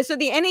yeah, so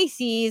the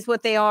NACs,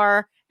 what they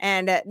are,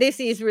 and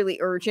this is really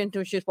urgent,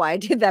 which is why I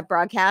did that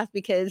broadcast,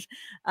 because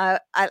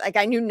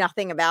I knew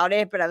nothing about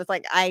it, but I was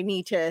like, I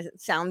need to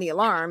sound the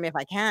alarm if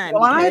I can,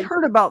 Well, and I had because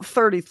heard about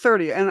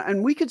 30-30,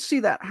 and we could see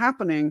that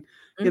happening,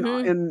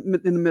 mhm, in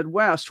the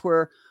Midwest,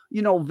 where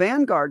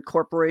Vanguard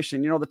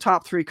Corporation, the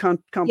top three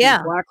companies,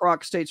 yeah,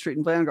 BlackRock, State Street,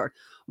 and Vanguard.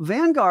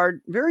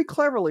 Vanguard very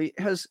cleverly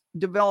has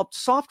developed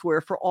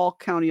software for all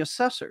county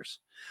assessors.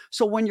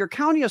 So when your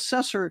county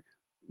assessor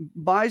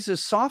buys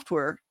this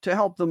software to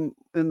help them,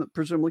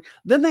 presumably,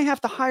 then they have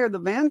to hire the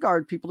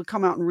Vanguard people to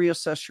come out and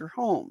reassess your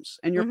homes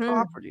and your mhm,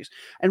 properties.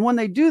 And when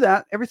they do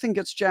that, everything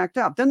gets jacked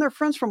up. Then their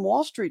friends from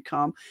Wall Street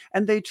come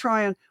and they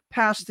try and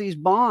pass these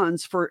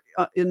bonds for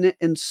an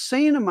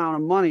insane amount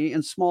of money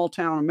in small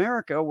town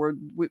America, where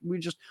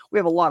we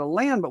have a lot of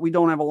land, but we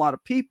don't have a lot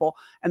of people.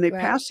 And they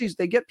pass these,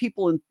 they get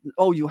people in,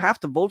 oh, you have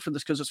to vote for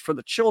this because it's for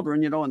the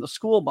children, and the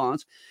school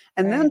bonds.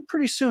 And then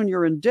pretty soon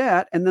you're in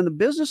debt, and then the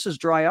businesses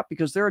dry up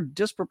because they're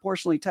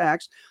disproportionately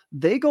taxed.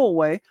 They go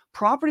away.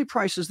 Property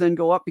prices then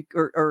go up,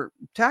 or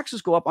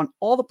taxes go up on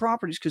all the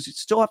properties because you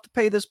still have to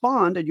pay this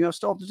bond, and you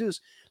still have to do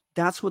this.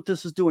 That's what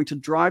this is doing, to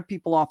drive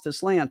people off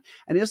this land.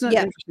 And isn't it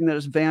interesting that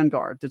it's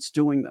Vanguard that's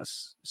doing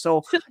this?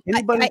 So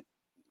anybody,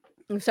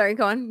 I'm sorry,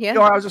 go on. Yeah.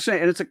 I was just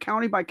saying, and it's a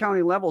county by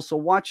county level. So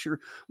watch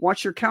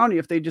your county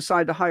if they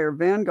decide to hire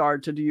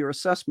Vanguard to do your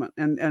assessment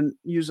and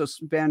use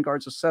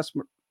Vanguard's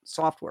assessment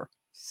software.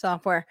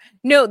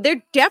 No,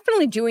 they're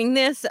definitely doing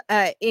this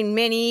in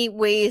many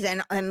ways,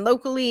 and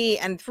locally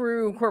and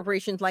through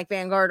corporations like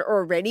Vanguard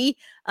already.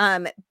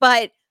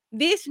 But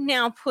this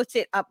now puts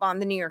it up on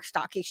the New York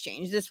Stock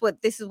Exchange. This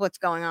is what's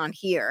going on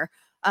here.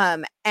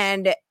 And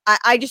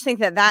I just think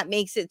that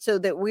makes it so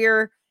that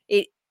we're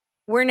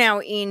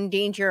now in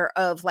danger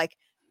of, like,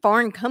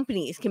 foreign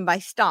companies can buy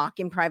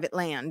stock in private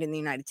land in the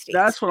United States.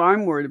 That's what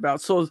I'm worried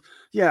about. So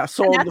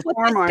the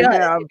farm I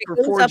have for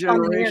 4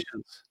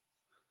 generations.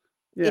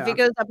 If it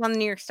goes up on the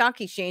New York Stock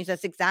Exchange,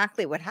 that's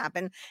exactly what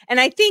happened. And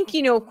I think,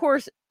 of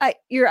course,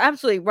 you're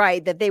absolutely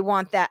right that they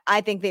want that. I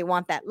think they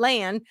want that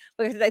land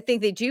because I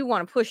think they do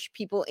want to push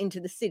people into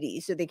the city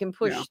so they can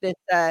push this,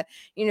 the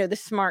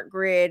smart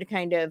grid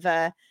kind of.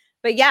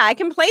 But yeah, I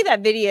can play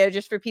that video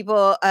just for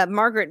people.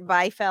 Margaret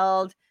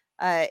Beifeld,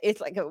 it's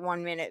like a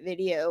 1-minute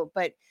video,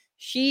 but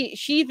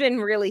she's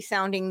been really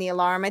sounding the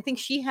alarm. I think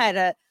she had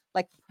a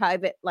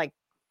private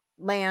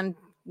land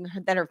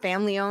that her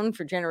family owned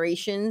for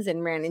generations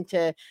and ran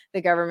into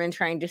the government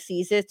trying to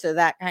seize it. So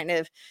that kind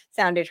of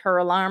sounded her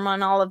alarm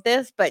on all of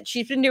this. But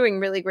she's been doing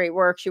really great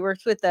work. She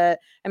works with the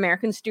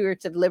American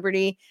Stewards of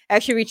Liberty. I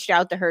actually reached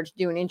out to her to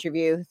do an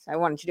interview. I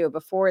wanted to do it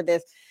before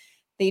this.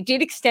 They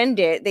did extend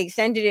it. They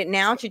extended it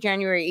now to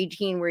January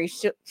 18, where you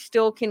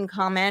still can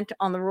comment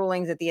on the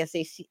rulings at the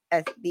SEC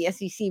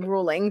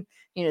ruling,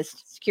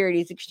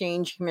 Securities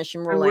Exchange Commission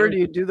ruling. And where do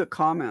you do the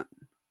comment?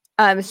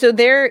 So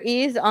there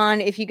is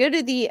if you go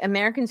to the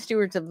American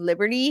Stewards of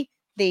Liberty,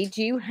 they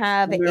do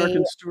have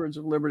American Stewards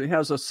of Liberty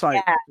has a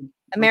site. Yeah,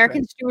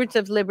 American Stewards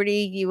of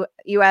Liberty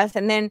U.S.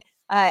 And then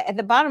at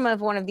the bottom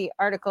of one of the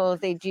articles,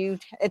 they do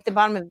at the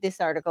bottom of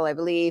this article, I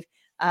believe.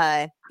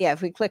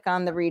 If we click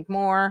on the read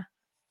more,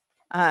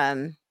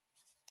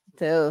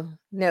 so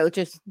no,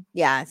 just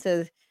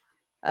So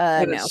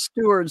no.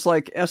 Stewards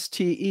like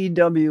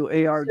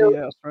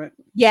STEWARDS, right?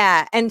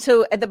 Yeah, and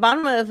so at the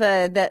bottom of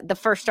the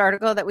first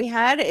article that we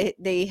had,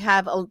 they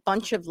have a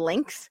bunch of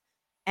links,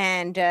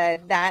 and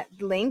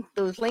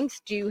those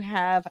links do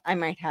have. I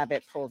might have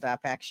it pulled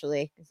up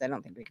actually because I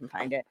don't think we can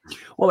find it.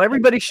 Well,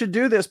 everybody should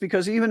do this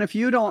because even if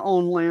you don't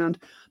own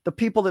land, the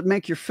people that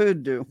make your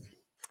food do.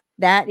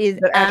 That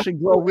actually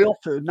grow real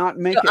food, not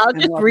make it. I'll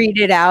just read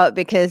it out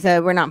because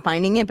we're not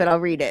finding it, but I'll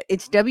read it.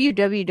 It's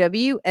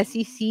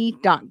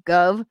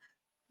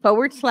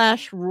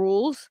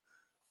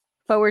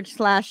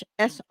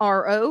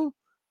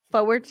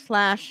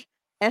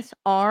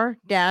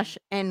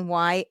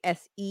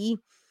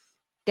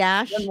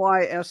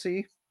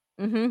NYSE.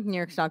 New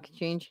York Stock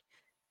Exchange.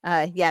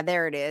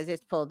 There it is.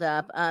 It's pulled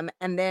up.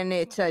 And then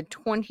it's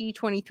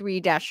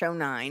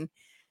 2023-09.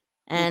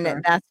 And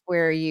that's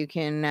where you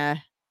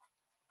can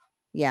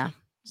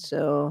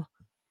so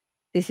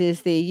this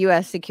is the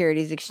U.S.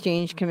 Securities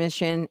Exchange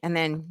Commission, and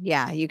then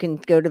you can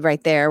go to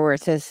right there where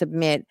it says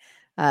submit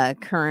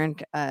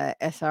current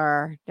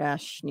SR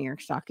New York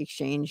Stock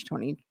Exchange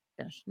 20-9.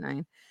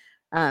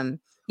 I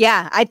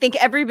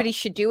think everybody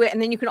should do it,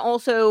 and then you can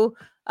also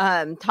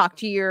talk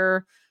to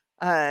your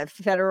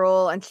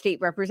federal and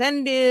state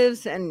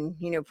representatives, and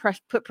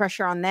put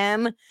pressure on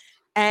them.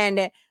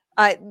 And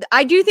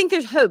I do think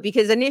there's hope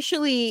because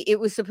initially it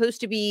was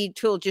supposed to be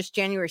till just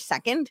January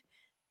 2nd.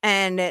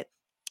 And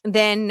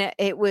then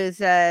it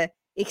was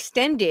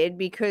extended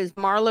because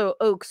Marlo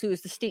Oaks, who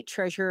is the state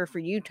treasurer for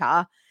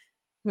Utah,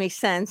 makes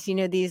sense.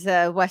 These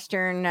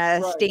western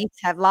states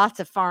have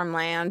lots of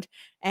farmland,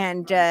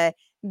 and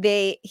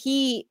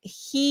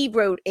he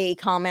wrote a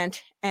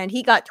comment, and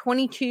he got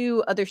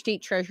 22 other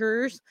state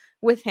treasurers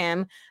with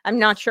him. I'm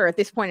not sure at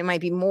this point; it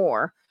might be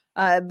more.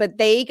 But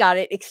they got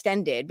it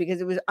extended because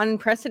it was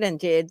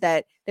unprecedented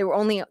that they were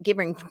only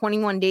giving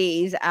 21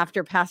 days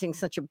after passing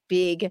such a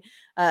big,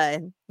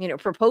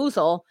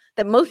 proposal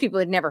that most people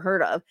had never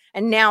heard of.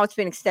 And now it's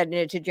been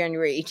extended to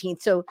January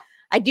 18th. So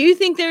I do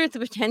think there's the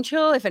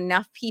potential if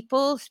enough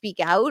people speak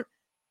out.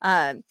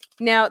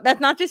 Now, that's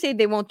not to say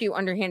they won't do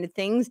underhanded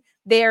things.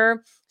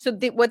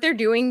 What they're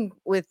doing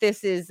with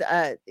this is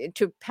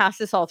to pass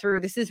this all through.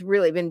 This has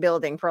really been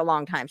building for a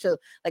long time. So,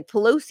 like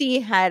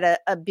Pelosi had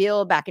a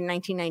bill back in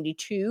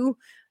 1992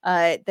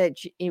 that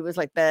it was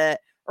like the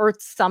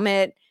Earth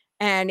Summit,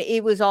 and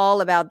it was all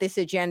about this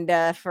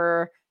agenda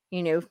for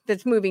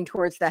that's moving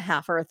towards the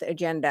half Earth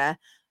agenda.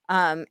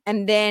 And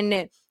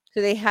then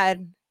so they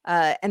had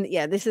And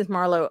yeah, this is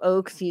Marlo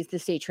Oaks. He's the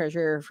state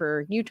treasurer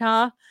for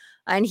Utah,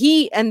 and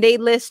they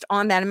list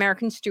on that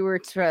American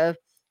Stewards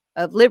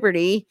of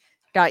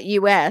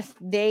Liberty.us.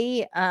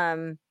 They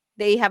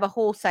have a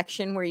whole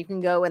section where you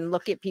can go and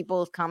look at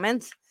people's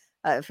comments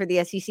for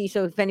the SEC.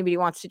 So if anybody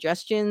wants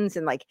suggestions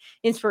and like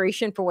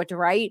inspiration for what to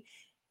write,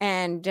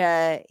 and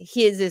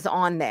his is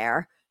on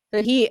there.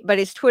 So but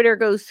his Twitter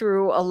goes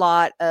through a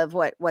lot of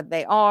what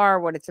they are,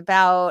 what it's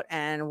about,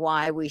 and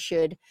why we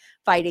should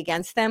fight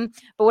against them.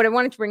 But what I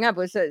wanted to bring up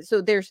was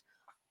so there's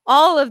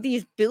all of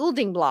these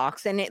building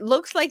blocks, and it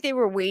looks like they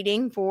were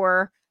waiting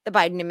for the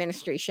Biden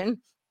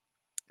administration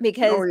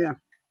because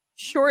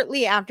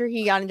shortly after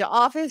he got into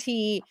office,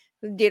 he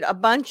did a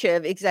bunch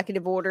of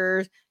executive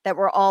orders that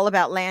were all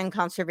about land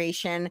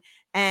conservation.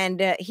 And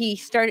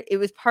it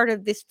was part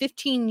of this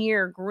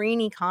 15-year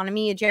green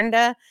economy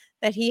agenda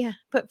that he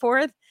put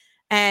forth.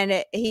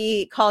 And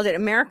he called it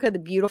America the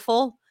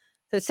Beautiful.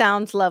 So it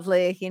sounds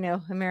lovely.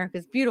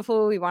 America's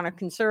beautiful. We want to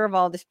conserve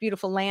all this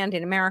beautiful land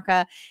in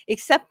America,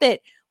 except that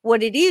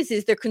what it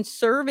is they're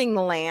conserving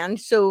the land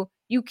so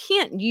you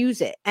can't use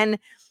it. And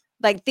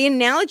like the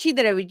analogy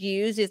that I would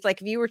use is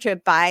like if you were to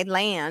buy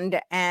land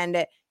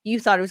and you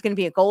thought it was going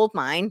to be a gold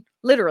mine,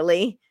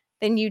 literally,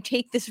 then you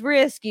take this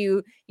risk,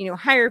 you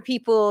hire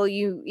people,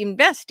 you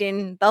invest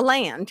in the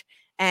land.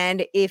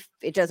 And if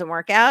it doesn't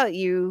work out,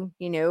 you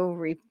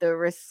reap the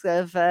risks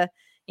of,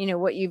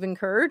 what you've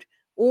incurred,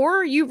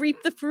 or you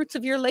reap the fruits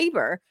of your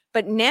labor.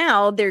 But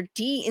now they're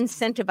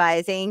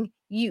de-incentivizing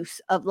use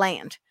of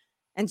land.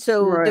 And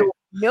so there will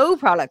be no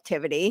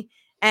productivity.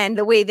 And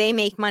the way they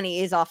make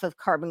money is off of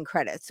carbon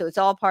credits. So it's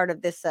all part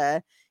of this,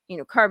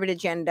 carbon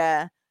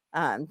agenda,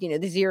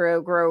 the zero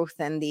growth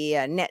and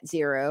the net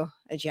zero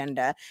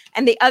agenda.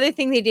 And the other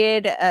thing they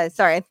did,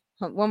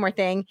 one more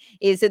thing,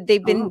 is that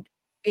they've been,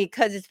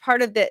 because it's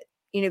part of the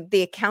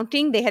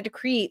accounting, they had to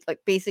create like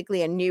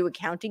basically a new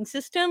accounting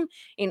system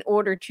in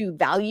order to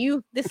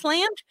value this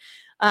land.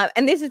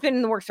 And this has been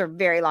in the works for a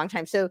very long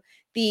time. So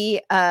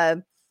the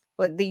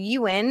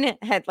UN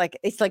had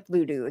it's like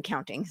voodoo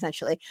accounting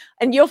essentially.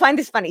 And you'll find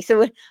this funny.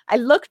 So I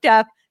looked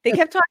up, they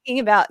kept talking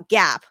about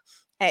GAAP.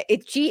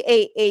 It's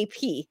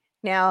GAAP.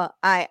 Now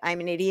I'm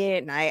an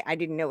idiot and I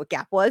didn't know what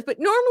GAAP was, but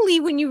normally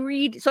when you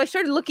read, so I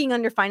started looking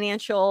under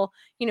financial,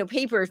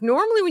 papers.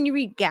 Normally when you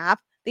read GAAP,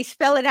 they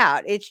spell it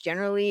out. It's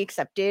generally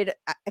accepted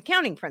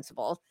accounting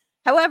principles.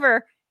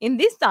 However, in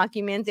this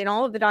document, in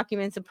all of the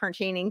documents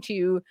pertaining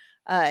to,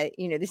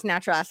 this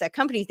natural asset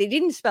companies, they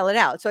didn't spell it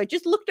out. So I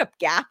just looked up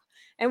GAAP.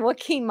 And what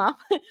came up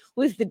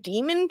was the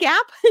demon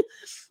gap.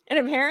 And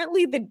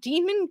apparently the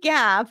demon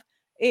gap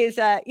is,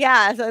 so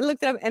I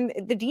looked it up, and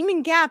the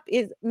demon gap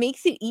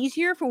makes it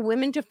easier for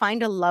women to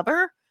find a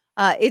lover.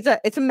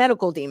 It's a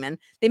medical demon.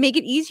 They make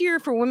it easier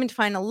for women to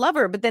find a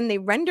lover, but then they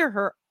render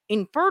her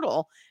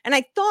infertile. And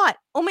I thought,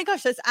 oh my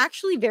gosh, that's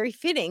actually very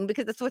fitting,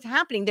 because that's what's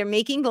happening. They're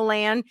making the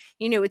land,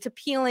 it's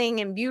appealing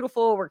and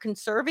beautiful. We're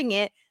conserving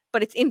it,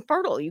 but it's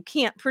infertile. You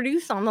can't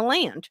produce on the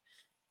land.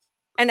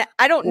 And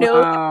I don't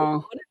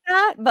know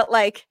that, but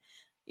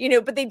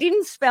but they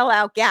didn't spell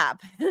out GAAP.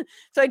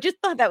 So I just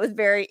thought that was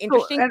very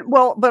interesting.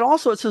 But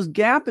also it says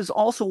GAAP is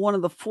also one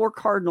of the 4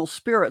 cardinal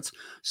spirits.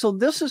 So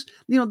this is,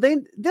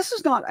 this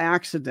is not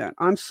accident.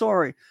 I'm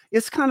sorry.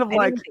 It's kind of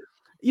like,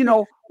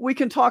 we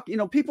can talk,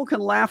 people can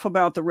laugh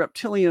about the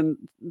reptilian,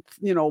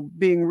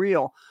 being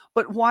real,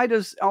 but why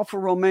does Alfa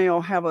Romeo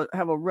have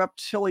a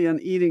reptilian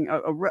eating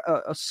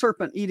a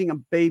serpent eating a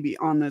baby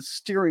on the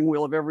steering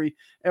wheel of every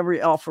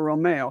Alfa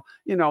Romeo?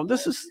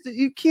 This is,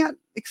 you can't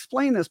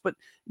explain this, but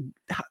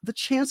the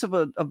chance of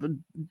a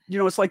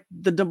it's like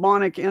the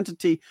demonic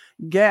entity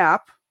GAAP.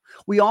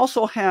 We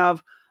also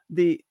have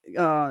the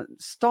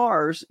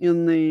stars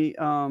in the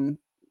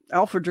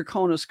Alpha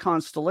Draconis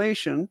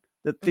constellation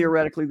that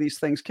theoretically these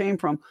things came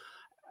from.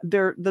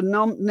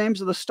 The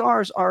names of the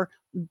stars are,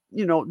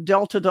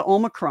 Delta to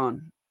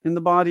Omicron in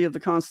the body of the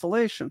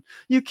constellation.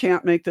 You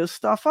can't make this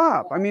stuff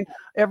up. I mean,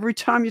 every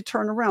time you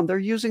turn around, they're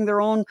using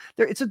their own.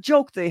 It's a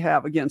joke they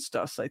have against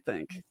us, I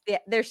think. Yeah,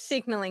 they're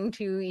signaling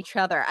to each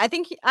other. I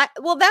think.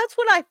 Well, that's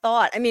what I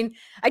thought. I mean,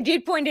 I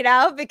did point it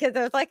out because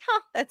I was like,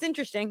 "Huh, that's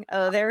interesting."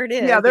 Oh, there it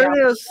is. Yeah, there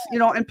it is.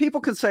 And people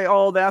can say,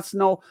 "Oh, that's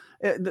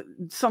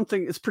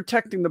something is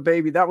protecting the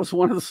baby." That was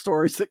one of the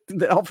stories that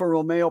the Alfa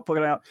Romeo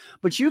put out.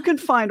 But you can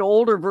find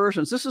older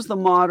versions. This is the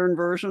modern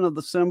version of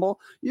the symbol.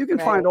 You can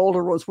find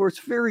older ones where it's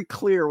very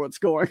clear what's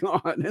going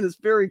on, and it's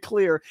very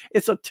clear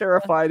it's a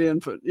terrified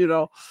infant.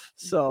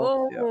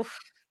 So yeah.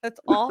 That's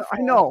awful.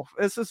 I know.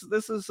 This is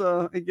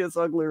it gets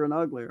uglier and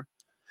uglier.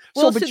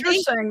 Well, but you're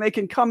saying they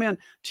can come in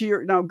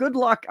to now. Good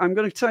luck. I'm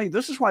going to tell you,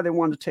 this is why they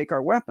wanted to take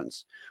our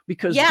weapons,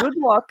 because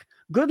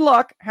good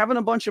luck having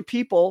a bunch of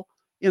people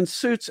in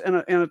suits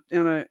and an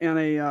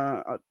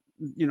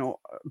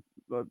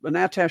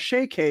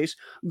attaché case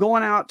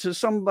going out to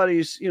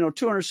somebody's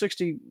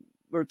 260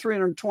 or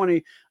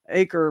 320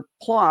 acre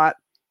plot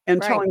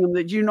and telling them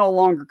that you no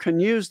longer can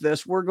use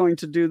this. We're going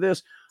to do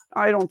this.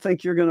 I don't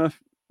think you're going to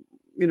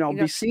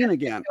be seen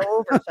again. Go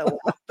over so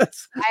well.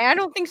 I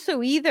don't think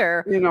so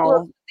either.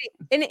 Well,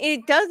 and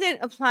it doesn't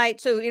apply.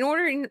 So in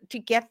order to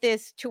get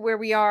this to where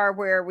we are,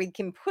 where we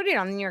can put it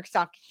on the New York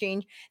Stock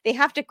Exchange, they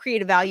have to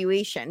create a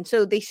valuation.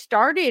 So they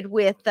started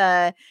with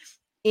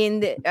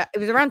it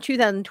was around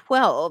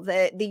 2012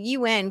 that the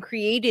UN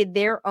created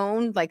their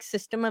own like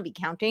system of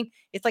accounting.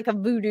 It's like a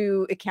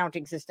voodoo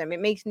accounting system. It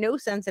makes no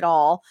sense at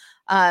all.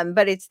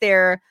 But it's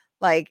their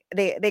like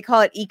they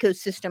call it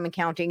ecosystem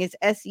accounting. It's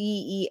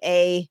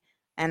SEEA.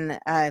 And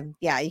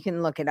you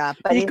can look it up.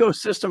 But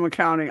ecosystem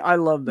accounting, I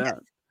love that.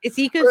 It's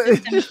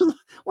ecosystem.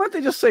 Why don't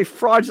they just say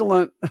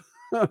fraudulent?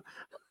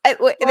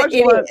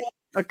 Fraudulent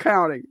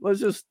accounting. Let's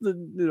just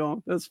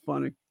that's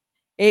funny.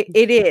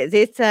 It is.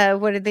 It's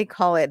what did they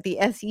call it? The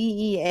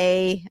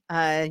SEEA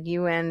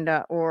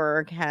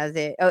UN.org has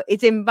it. Oh,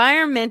 it's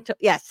environmental.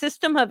 Yeah,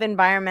 system of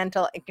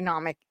environmental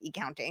economic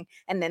accounting,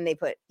 and then they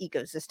put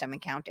ecosystem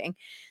accounting.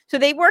 So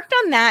they worked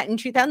on that in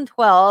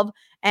 2012,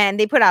 and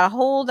they put out a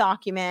whole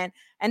document.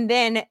 And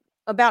then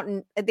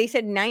they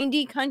said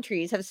 90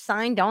 countries have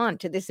signed on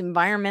to this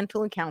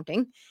environmental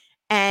accounting,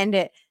 and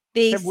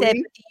they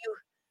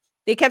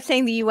they kept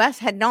saying the U.S.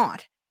 had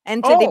not.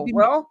 And so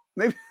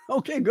maybe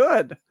okay,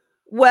 good.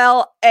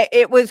 Well,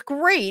 it was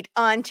great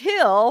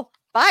until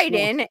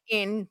Biden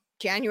in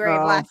January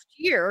of last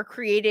year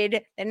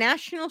created the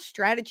National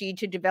Strategy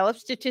to Develop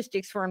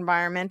Statistics for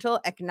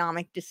Environmental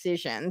Economic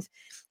Decisions,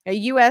 a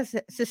U.S.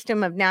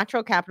 system of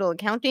natural capital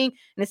accounting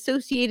and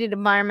associated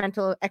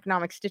environmental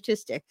economic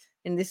statistics.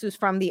 And this was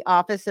from the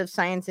Office of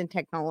Science and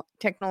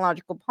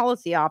Technological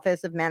Policy,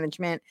 Office of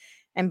Management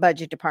and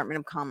Budget, Department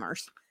of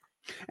Commerce.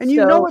 And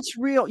it's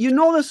real.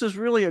 This is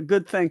really a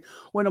good thing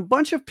when a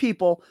bunch of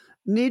people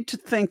need to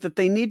think that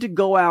they need to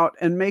go out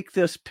and make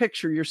this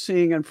picture you're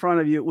seeing in front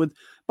of you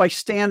by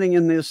standing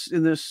in this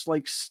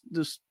like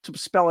this to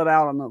spell it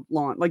out on the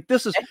lawn. Like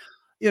this is,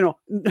 this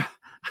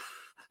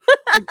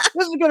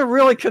is going to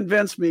really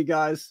convince me,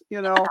 guys.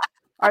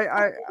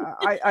 I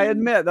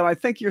admit that I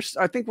think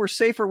we're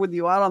safer with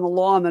you out on the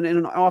lawn than in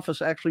an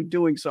office actually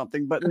doing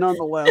something. But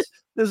nonetheless,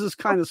 this is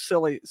kind of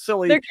silly.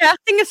 They're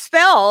casting a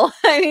spell.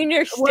 I mean,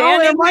 you're standing.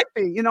 Well, it might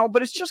be,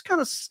 but it's just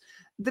kind of.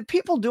 The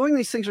people doing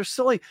these things are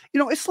silly.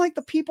 It's like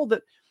the people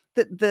that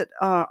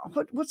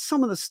what's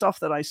some of the stuff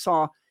that I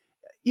saw,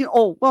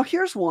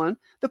 here's one,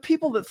 the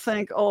people that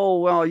think, they're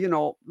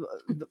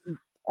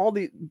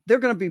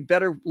going to be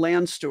better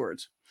land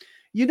stewards.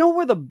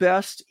 Where the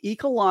best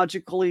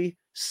ecologically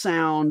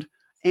sound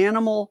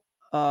animal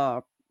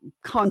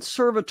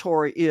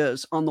conservatory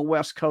is on the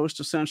West Coast,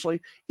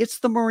 essentially, it's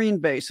the Marine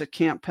base at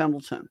Camp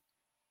Pendleton.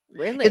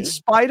 Really? In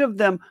spite of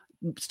them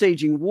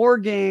staging war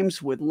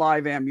games with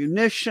live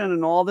ammunition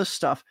and all this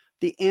stuff,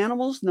 the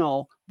animals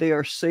know they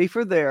are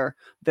safer there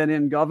than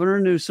in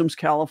Governor Newsom's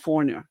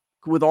California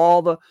with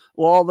all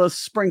the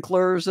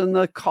sprinklers and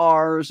the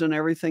cars and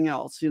everything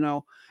else,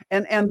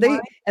 and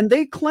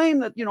they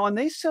claim that, and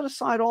they set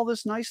aside all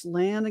this nice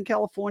land in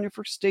California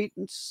for state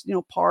and,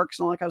 parks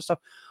and all that kind of stuff.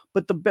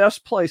 But the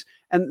best place,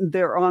 and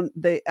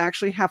they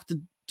actually have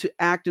to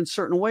act in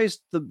certain ways.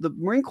 The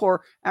Marine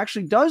Corps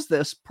actually does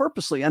this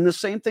purposely. And the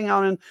same thing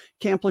out in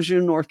Camp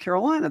Lejeune, North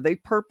Carolina. They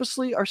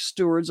purposely are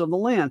stewards of the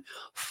land.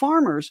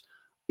 Farmers,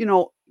 you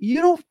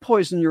don't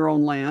poison your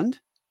own land.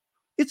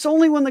 It's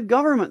only when the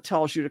government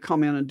tells you to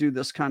come in and do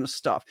this kind of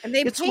stuff. And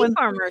they pay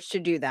farmers to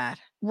do that.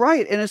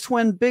 Right. And it's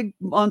when big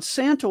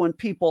Monsanto and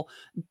people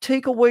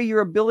take away your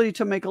ability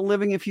to make a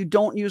living if you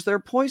don't use their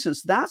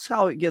poisons. That's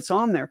how it gets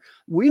on there.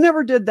 We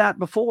never did that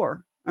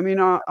before. I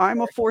mean,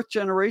 I'm a fourth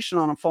generation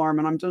on a farm,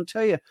 and I'm going to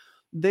tell you,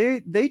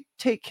 they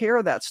take care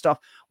of that stuff.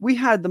 We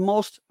had the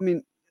most, I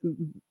mean,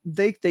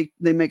 they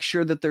make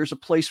sure that there's a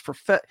place for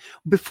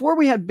before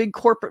we had big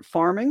corporate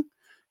farming.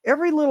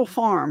 Every little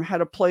farm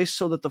had a place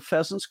so that the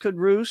pheasants could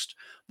roost.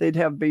 They'd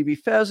have baby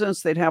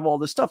pheasants. They'd have all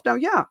this stuff. Now,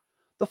 yeah,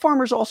 the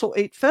farmers also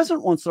ate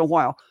pheasant once in a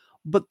while,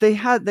 but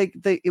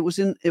it was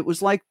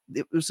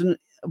in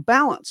a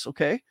balance.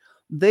 Okay.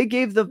 They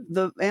gave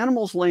the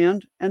animals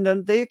land, and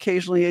then they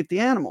occasionally ate the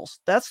animals.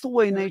 That's the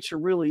way nature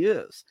really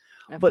is.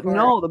 But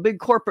no, the big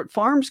corporate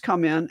farms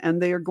come in,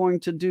 and they are going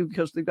to do,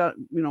 because they've got,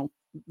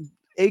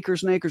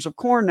 acres and acres of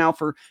corn now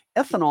for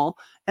ethanol,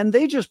 and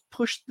they just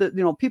pushed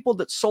the, people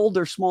that sold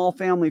their small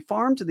family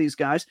farm to these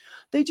guys.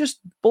 They just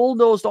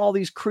bulldozed all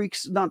these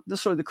creeks, not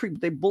necessarily the creek,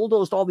 but they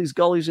bulldozed all these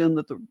gullies in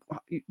that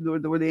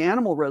were the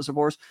animal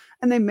reservoirs,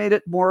 and they made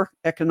it more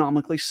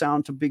economically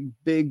sound to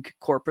big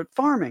corporate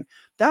farming.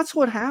 That's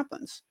what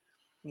happens.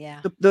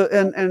 Yeah.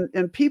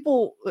 And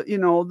people,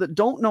 that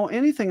don't know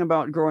anything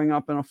about growing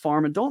up in a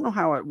farm and don't know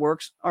how it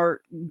works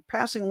are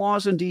passing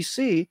laws in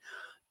DC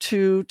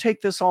to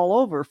take this all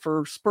over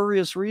for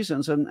spurious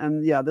reasons.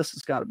 And yeah, this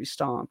has got to be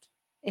stopped.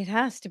 It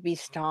has to be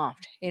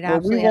stopped.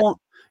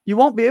 You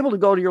won't be able to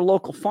go to your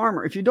local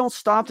farmer if you don't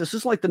stop this.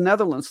 This is like the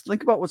Netherlands.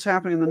 Think about what's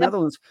happening in the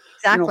Netherlands.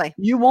 Exactly.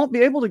 You won't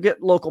be able to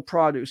get local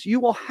produce. You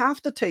will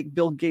have to take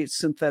Bill Gates'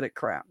 synthetic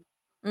crap.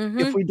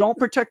 Mm-hmm. If we don't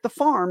protect the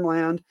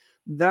farmland,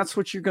 that's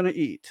what you're going to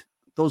eat.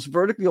 those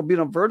vertical. You'll be in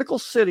a vertical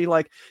city.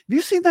 Like, have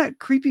you seen that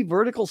creepy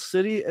vertical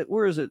city?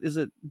 Where is it? Is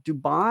it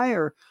Dubai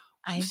or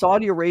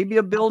Saudi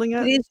Arabia building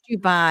it? It is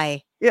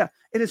Dubai. Yeah,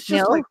 and it's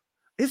just No?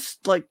 it's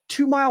like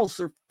 2 miles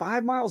or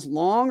 5 miles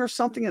long or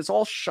something. It's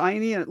all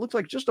shiny and it looks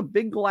like just a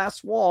big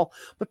glass wall.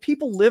 But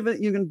people live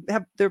in. You can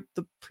have the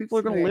people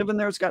are going to live in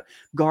there. It's got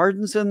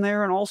gardens in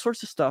there and all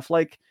sorts of stuff.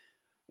 Like,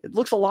 it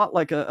looks a lot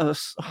like a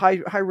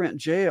high rent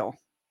jail.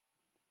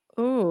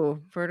 Oh,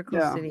 vertical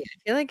Yeah. city. I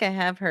feel like I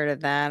have heard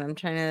of that. I'm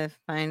trying to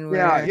find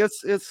Yeah, where.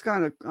 it's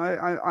kind of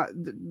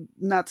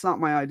that's not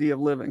my idea of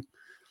living.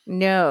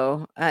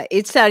 No,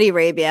 it's Saudi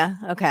Arabia.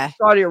 Okay.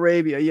 Saudi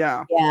Arabia,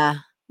 yeah. Yeah.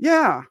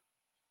 Yeah.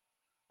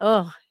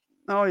 Oh,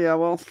 Oh yeah,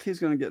 well, he's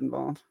going to get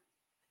involved.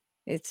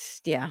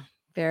 it's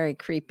very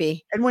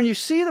creepy. And when you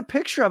see the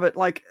picture of it,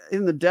 like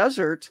in the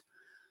desert,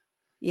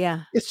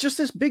 Yeah. it's just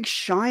this big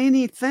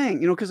shiny thing,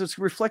 because it's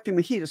reflecting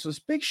the heat. It's this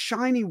big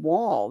shiny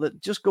wall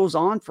that just goes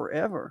on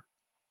forever.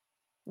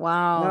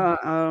 Wow.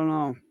 I don't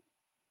know.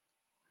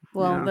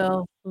 Well,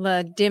 Yeah.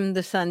 they'll dim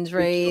the sun's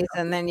rays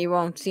and then you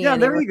won't see Yeah,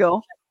 any. there you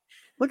go.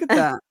 Look at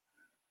that.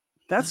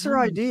 That's their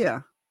Oh,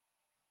 idea.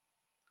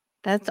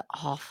 that's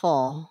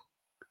awful.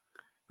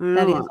 I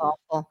That know is it.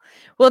 awful.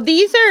 Well,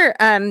 these are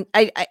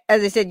I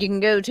as I said, you can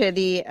go to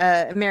the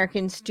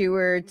American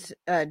Stewards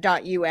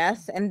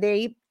 .us and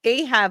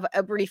they have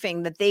a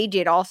briefing that they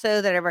did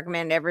also that I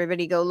recommend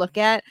everybody go look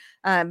at.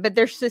 But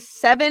there's just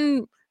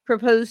 7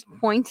 proposed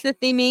points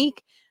that they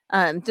make.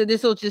 So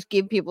this will just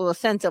give people a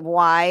sense of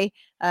why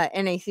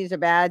NACs are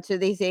bad. So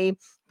they say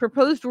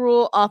proposed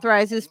rule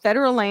authorizes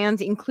federal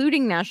lands,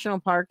 including national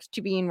parks,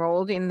 to be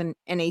enrolled in the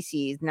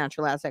NACs,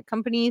 natural asset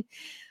companies.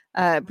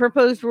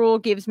 Proposed rule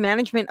gives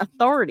management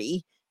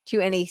authority to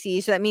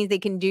NAC, so that means they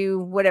can do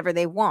whatever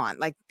they want,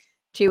 like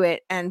to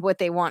it, and what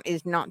they want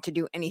is not to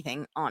do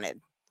anything on it,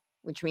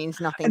 which means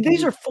nothing. And can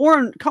these be are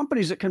foreign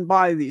companies that can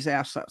buy these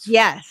assets.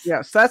 Yes,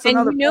 Yes, that's and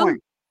another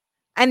point.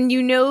 and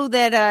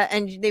that,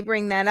 and they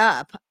bring that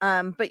up.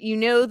 But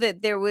that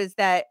there was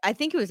that, I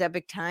think it was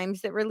Epic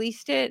Times that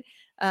released it,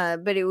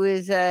 but it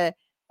was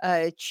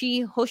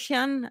Chi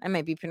Hoshan. I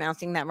might be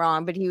pronouncing that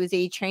wrong, but he was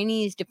a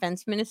Chinese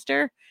defense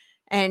minister.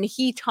 And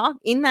he talked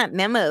in that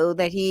memo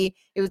that it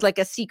was like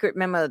a secret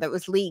memo that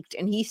was leaked.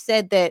 And he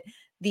said that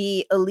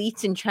the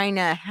elites in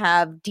China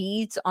have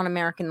deeds on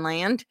American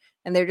land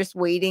and they're just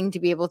waiting to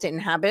be able to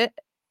inhabit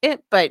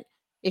it. But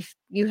if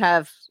you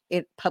have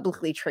it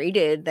publicly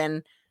traded,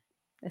 then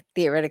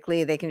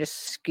theoretically they can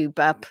just scoop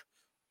up.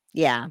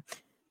 Yeah.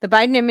 The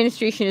Biden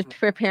administration is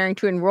preparing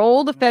to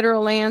enroll the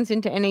federal lands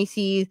into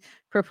NAC's.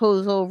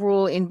 Proposal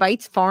rule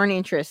invites foreign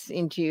interests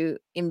into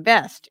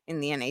invest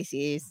in the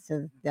NACs.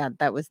 So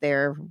that was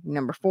their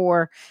number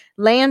 4.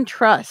 Land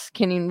trusts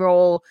can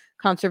enroll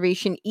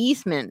conservation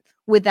easement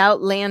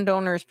without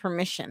landowners'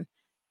 permission.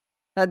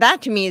 Now,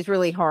 that to me is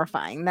really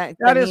horrifying. That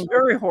is means,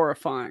 very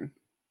horrifying.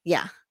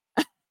 yeah.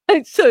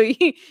 So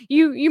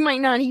you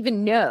might not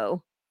even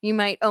know. You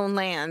might own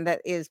land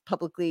that is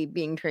publicly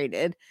being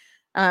traded.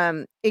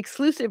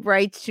 Exclusive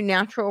rights to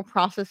natural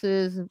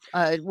processes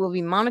will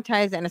be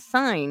monetized and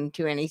assigned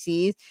to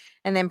NACs,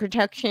 and then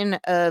protection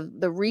of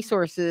the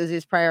resources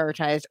is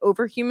prioritized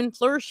over human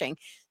flourishing.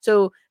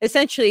 So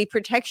essentially,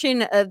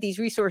 protection of these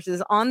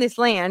resources on this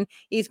land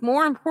is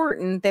more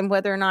important than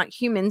whether or not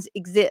humans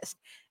exist.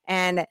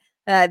 And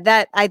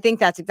that I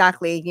think that's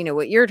exactly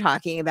what you're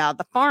talking about,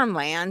 the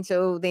farmland.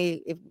 So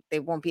they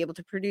won't be able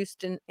to produce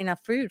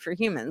enough food for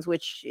humans,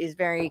 which is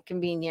very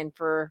convenient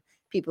for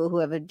people who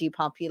have a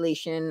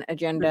depopulation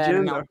agenda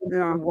and a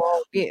Yeah.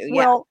 worldview.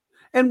 Well,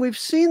 and we've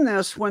seen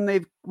this when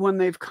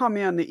they've come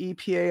in. The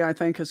EPA, I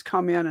think, has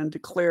come in and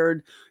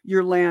declared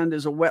your land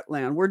is a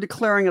wetland. We're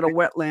declaring it a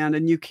wetland,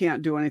 and you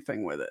can't do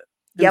anything with it.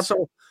 Yep. And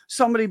so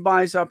somebody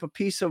buys up a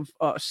piece of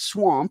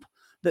swamp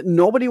that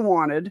nobody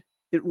wanted.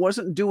 It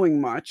wasn't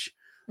doing much.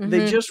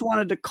 They just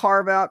wanted to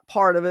carve out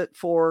part of it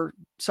for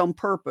some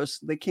purpose.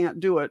 They can't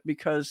do it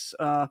because,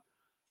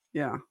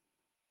 yeah.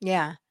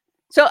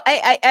 So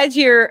I as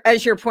you're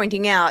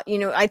pointing out,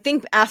 I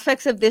think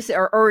aspects of this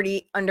are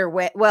already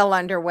underway.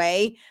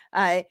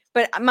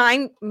 But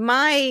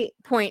my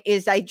point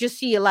is, I just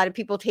see a lot of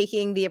people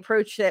taking the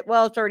approach that,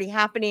 well, it's already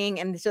happening,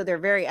 and so they're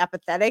very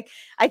apathetic.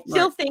 I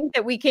still think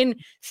that we can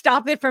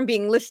stop it from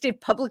being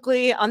listed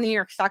publicly on the New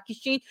York Stock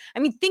Exchange. I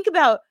mean, think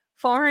about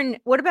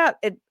what about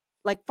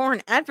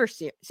foreign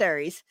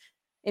adversaries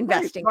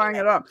investing, buying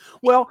it up.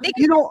 Well,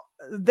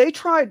 they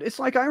tried. It's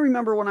like, I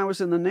remember when I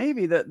was in the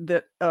Navy that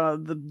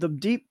the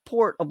deep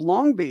port of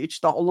Long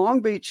Beach, the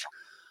Long Beach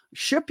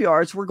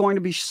shipyards were going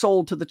to be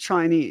sold to the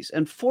Chinese,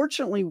 and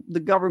fortunately the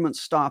government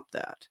stopped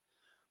that.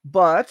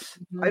 But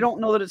I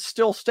don't know that it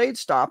still stayed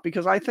stopped,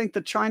 because I think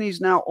the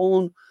Chinese now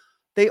own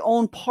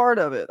part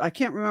of it. I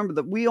can't remember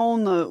that we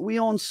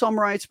own some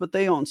rights, but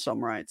they own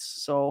some rights.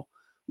 So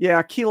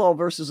yeah, Kilo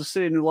versus the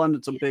city of New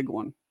London's a big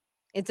one.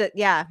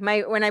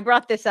 When I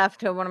brought this up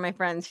to one of my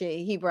friends,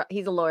 he's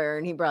a lawyer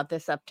and he brought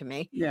this up to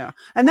me. Yeah.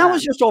 And that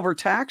was just over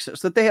taxes,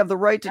 that they have the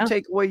right to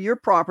take away your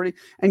property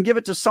and give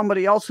it to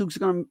somebody else who's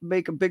going to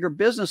make a bigger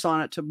business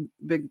on it to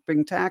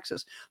bring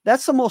taxes.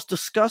 That's the most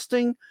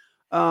disgusting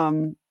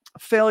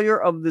failure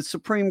of the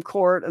Supreme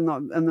Court and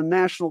the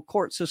national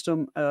court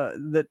system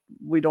that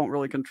we don't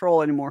really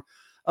control anymore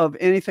of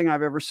anything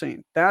I've ever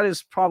seen. That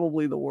is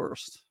probably the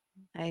worst.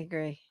 I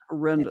agree.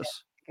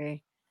 Horrendous. I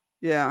agree.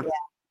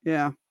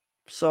 Yeah.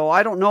 So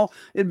I don't know.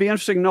 It'd be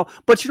interesting to know.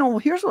 But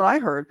here's what I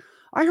heard.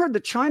 I heard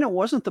that China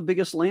wasn't the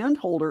biggest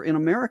landholder in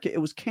America. It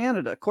was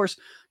Canada. Of course,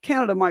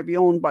 Canada might be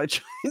owned by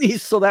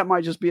Chinese, so that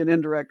might just be an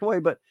indirect way.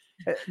 But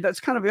that's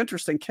kind of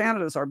interesting.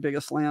 Canada is our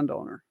biggest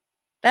landowner.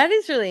 That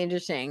is really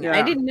interesting. Yeah.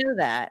 I didn't know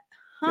that.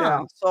 Huh.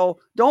 Yeah. So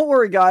don't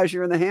worry, guys.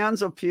 You're in the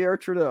hands of Pierre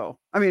Trudeau.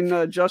 I mean,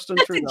 Justin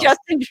Trudeau.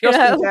 Justin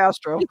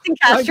Castro. Justin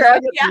Castro. I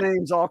get the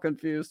names all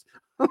confused.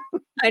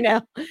 I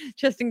know.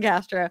 Justin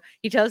Castro.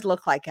 He does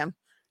look like him.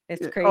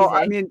 It's crazy. Oh,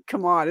 I mean,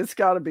 come on. It's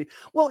got to be.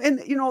 Well, and,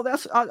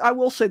 I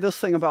will say this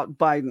thing about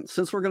Biden,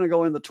 since we're going to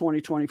go into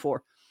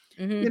 2024.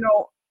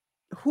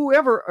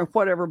 Whoever or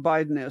whatever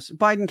Biden is,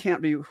 Biden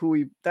can't be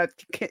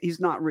he's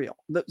not real.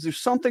 There's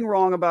something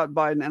wrong about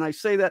Biden. And I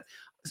say that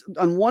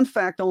on one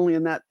fact only,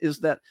 and that is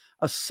that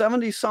a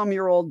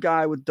 70-some-year-old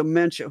guy with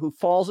dementia who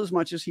falls as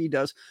much as he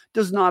does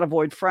not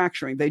avoid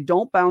fracturing. They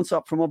don't bounce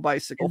up from a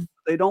bicycle.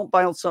 They don't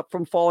bounce up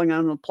from falling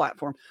on a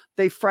platform.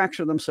 They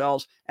fracture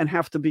themselves and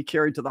have to be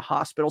carried to the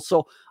hospital.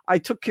 So I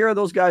took care of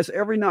those guys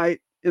every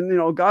night.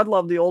 And, God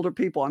love the older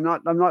people. I'm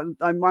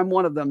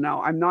one of them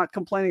now. I'm not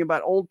complaining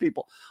about old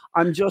people.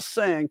 I'm just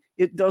saying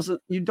he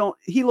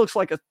looks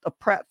like a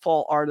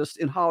pratfall artist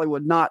in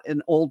Hollywood, not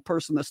an old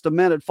person that's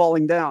demented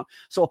falling down.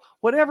 So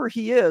whatever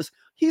he is,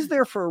 he's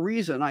there for a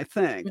reason, I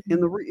think. Mm-hmm.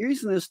 And the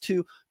reason is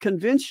to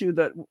convince you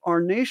that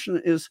our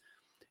nation is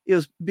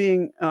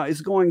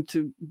going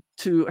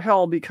to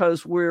hell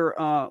because we're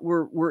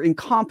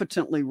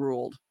incompetently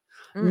ruled.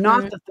 Mm-hmm.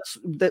 Not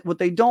that what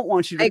they don't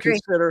want you to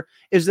consider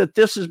is that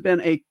this has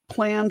been a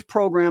planned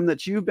program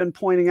that you've been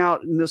pointing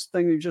out in this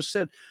thing you just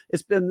said.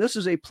 This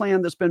is a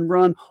plan that's been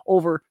run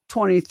over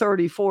 20,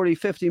 30, 40,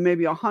 50,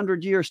 maybe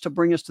 100 years to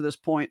bring us to this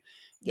point.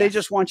 Yes. They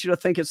just want you to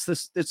think it's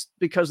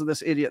because of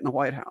this idiot in the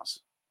White House.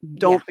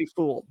 Don't be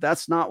fooled.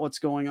 That's not what's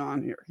going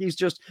on here. He's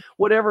just,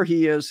 whatever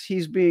he is,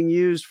 he's being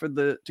used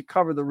to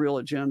cover the real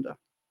agenda.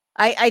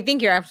 I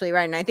think you're absolutely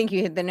right. And I think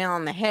you hit the nail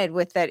on the head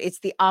with that. It's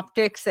the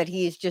optics that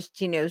he's just,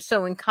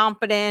 so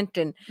incompetent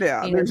and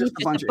he's just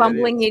a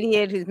bumbling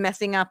idiot who's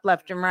messing up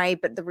left and right.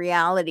 But the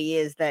reality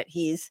is that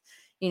he's,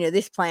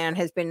 this plan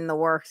has been in the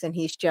works and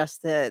he's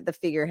just the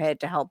figurehead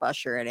to help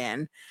usher it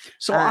in.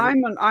 So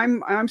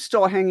I'm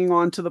still hanging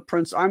on to the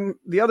prince.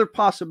 The other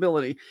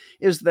possibility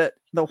is that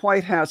the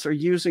White Hats are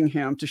using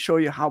him to show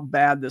you how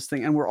bad this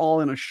thing, and we're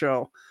all in a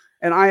show.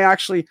 And I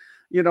actually,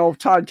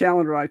 Todd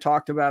Callender and I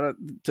talked about it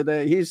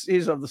today.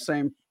 He's of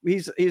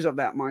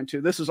that mind too.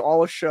 This is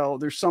all a show.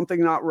 There's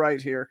something not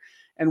right here,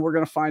 and we're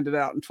going to find it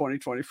out in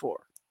 2024.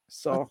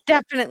 So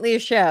definitely a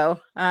show.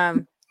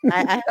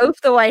 I hope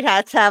the White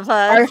Hats have.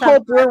 I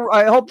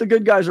hope the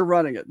good guys are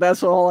running it.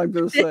 That's all I'm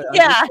going to say.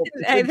 Yeah,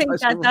 I think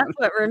that's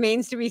what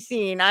remains to be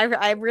seen.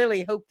 I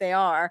really hope they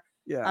are.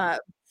 Yeah.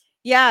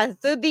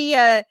 So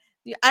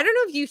I don't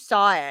know if you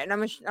saw it, and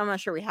I'm not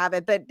sure we have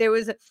it, but there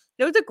was a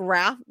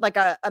graph, like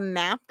a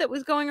map that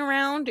was going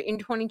around in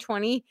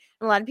 2020.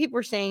 And a lot of people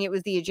were saying it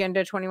was the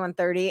Agenda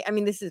 2130. I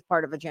mean, this is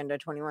part of Agenda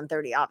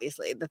 2130,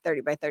 obviously, the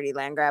 30 by 30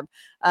 land grab.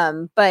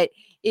 But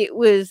it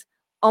was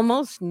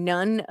almost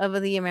none of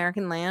the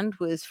American land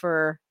was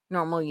for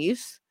normal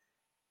use.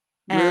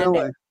 And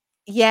really?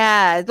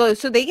 Yeah.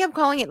 So they kept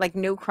calling it like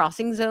no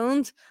crossing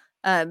zones.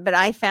 But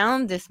I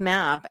found this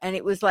map and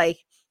it was like,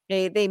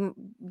 they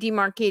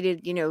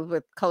demarcated,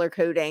 with color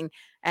coding,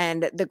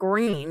 and the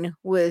green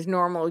was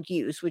normal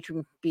use, which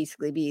would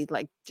basically be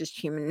like just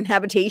human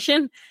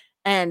habitation.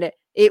 And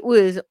it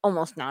was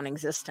almost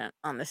non-existent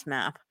on this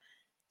map.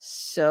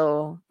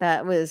 So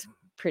that was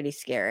pretty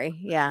scary.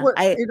 Yeah.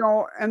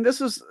 Well, and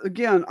this is,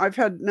 again, I've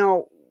had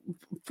now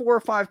 4 or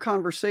 5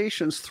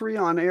 conversations, 3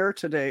 on air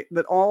today,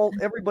 that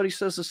everybody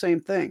says the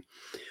same thing.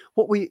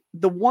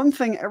 The one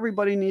thing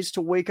everybody needs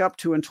to wake up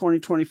to in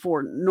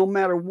 2024, no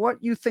matter what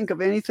you think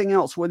of anything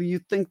else, whether you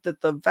think that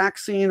the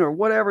vaccine or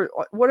whatever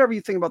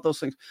you think about those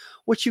things,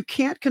 what you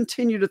can't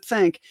continue to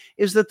think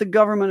is that the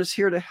government is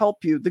here to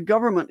help you. The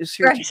government is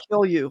here to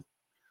kill you.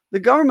 The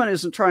government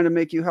isn't trying to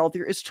make you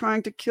healthier. It's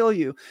trying to kill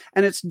you.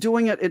 And it's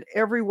doing it in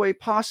every way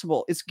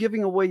possible. It's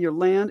giving away your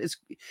land.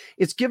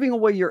 It's giving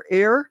away your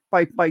air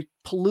by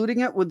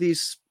polluting it with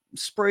these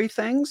spray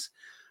things.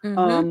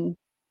 Mm-hmm.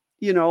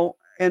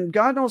 And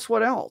God knows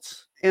what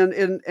else.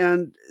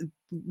 And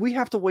we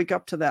have to wake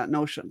up to that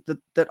notion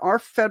that our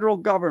federal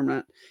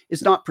government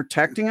is not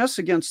protecting us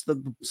against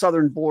the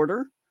southern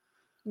border.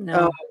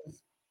 No.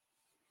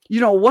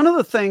 One of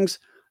the things,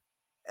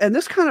 and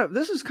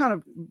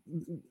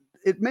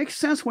it makes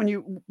sense when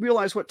you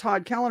realize what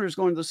Todd Callender is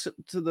going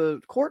to the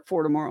court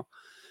for tomorrow,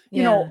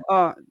 You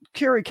know,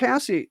 Carrie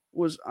Cassie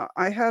was,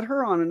 I had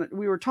her on and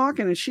we were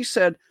talking and she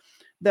said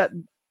that,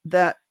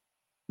 that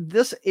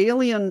this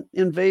alien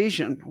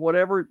invasion,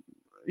 whatever,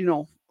 you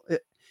know,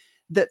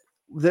 that,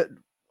 that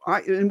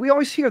and we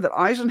always hear that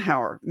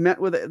Eisenhower met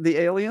with the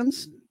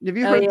aliens. Have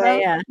you Oh heard yeah, that?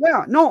 yeah.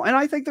 Yeah, no, and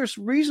I think there's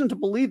reason to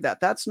believe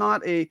that. That's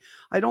not I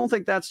don't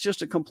think that's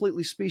just a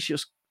completely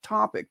specious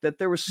topic, that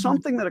there was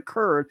something that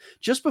occurred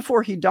just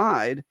before he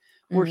died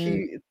where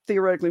he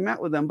theoretically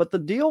met with them, but the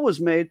deal was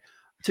made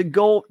to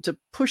go to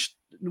push,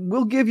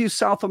 we'll give you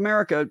South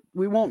America,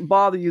 we won't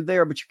bother you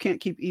there, but you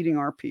can't keep eating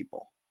our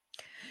people.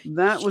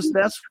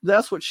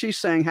 That's what she's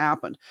saying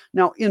happened.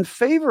 Now, in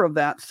favor of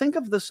that, think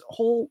of this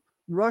whole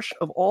rush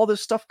of all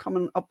this stuff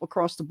coming up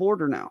across the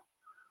border now.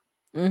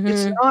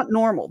 It's not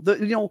normal.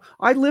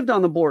 I lived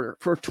on the border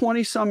for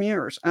 20 some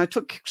years and I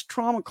took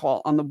trauma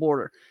call on the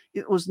border.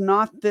 It was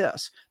not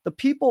this. The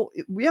people,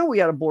 we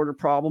had a border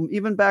problem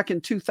even back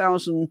in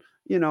 2000,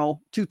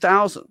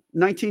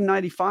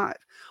 1995,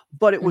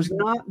 but it was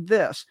not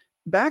this.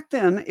 Back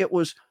then, it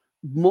was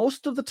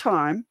most of the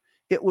time,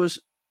 it was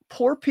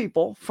poor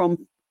people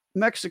from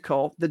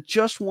Mexico that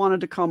just wanted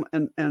to come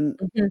and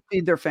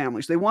feed their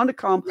families. They wanted to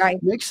come,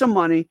 make some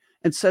money,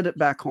 and send it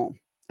back home.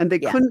 And they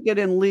couldn't get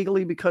in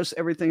legally because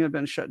everything had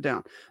been shut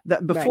down.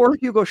 That before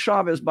Hugo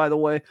Chavez, by the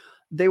way,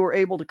 they were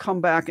able to come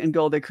back and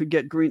go. They could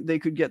get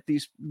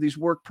these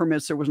work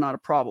permits. There was not a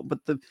problem.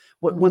 But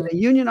when they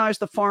unionized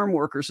the farm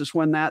workers is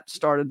when that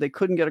started. They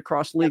couldn't get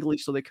across legally,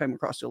 so they came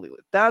across illegally.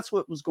 That's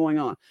what was going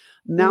on.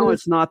 Now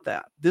it's not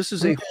that. This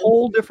is a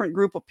whole different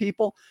group of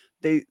people.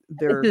 They're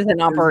an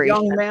operation.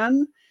 Young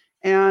men,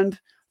 and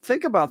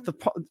think about the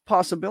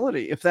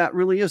possibility if that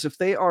really is, if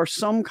they are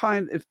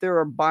if there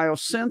are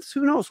biosynths,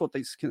 who knows what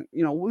these can,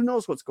 who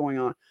knows what's going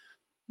on.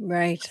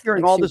 Right.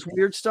 Hearing all this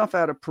weird stuff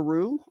out of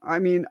Peru. I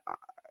mean,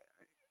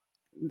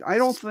 I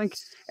don't think,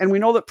 and we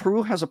know that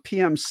Peru has a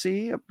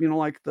PMC,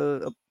 like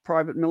the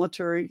private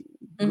military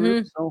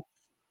group. So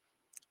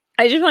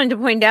I just wanted to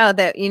point out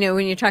that,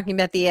 when you're talking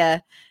about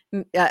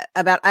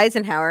about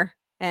Eisenhower,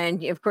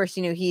 and of course,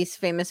 he's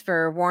famous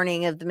for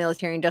warning of the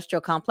military industrial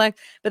complex.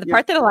 But the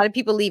part that a lot of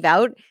people leave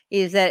out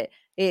is that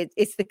it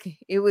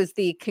was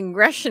the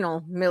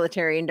congressional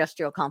military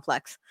industrial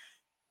complex.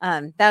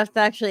 That's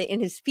actually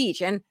in his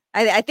speech. And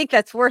I think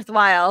that's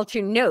worthwhile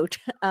to note.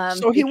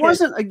 So he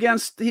wasn't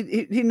against,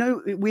 he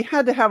knew we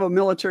had to have a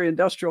military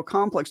industrial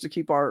complex to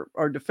keep our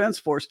defense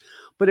force,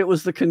 but it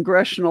was the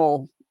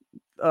congressional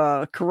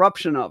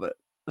corruption of it,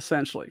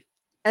 essentially.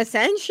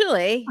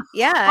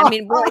 Yeah. I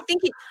mean, well, I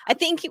think,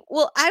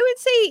 I would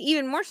say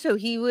even more so,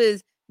 he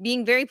was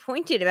being very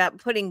pointed about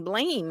putting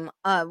blame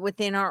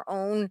within our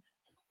own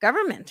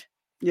government.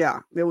 Yeah,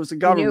 it was the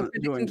government for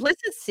the doing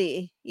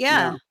complicity.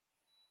 Yeah.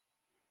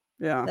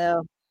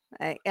 So,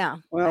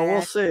 Well,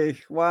 we'll see.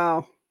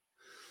 Wow.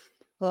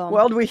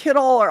 Well, do we hit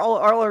all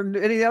our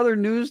any other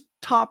news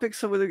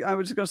topics? I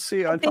was just going to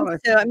see. I think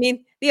so. I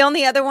mean, the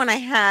only other one I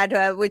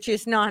had, which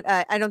is not,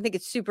 I don't think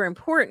it's super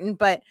important,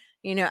 but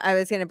I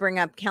was going to bring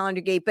up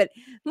Calendargate, but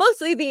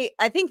mostly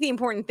I think the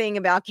important thing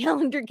about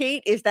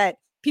Calendargate is that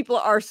people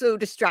are so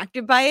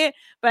distracted by it.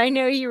 But I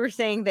know you were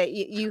saying that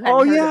you had.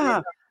 Oh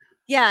yeah,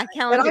 yeah,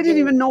 Calendargate. And I didn't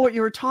even know what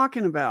you were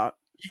talking about.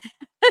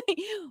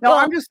 No,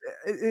 I'm just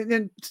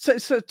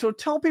so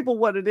tell people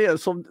what it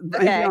is. So,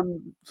 okay.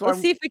 We'll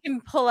see if we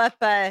can pull up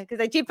because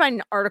I did find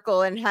an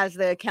article and has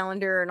the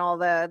calendar and all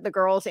the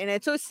girls in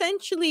it. So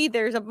essentially,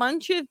 there's a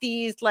bunch of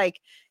these like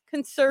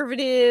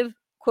conservative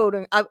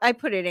quoting. I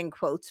put it in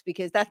quotes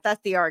because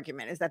that's the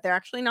argument, is that they're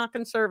actually not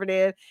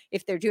conservative.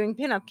 If they're doing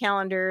pinup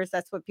calendars,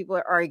 that's what people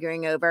are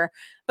arguing over.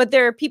 But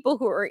there are people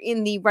who are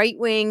in the right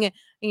wing,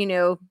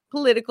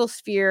 political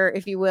sphere,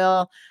 if you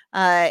will,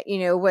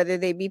 whether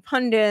they be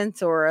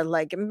pundits or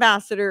like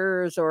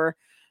ambassadors or,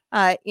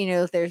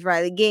 there's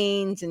Riley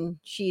Gaines, and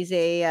she's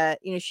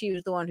she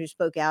was the one who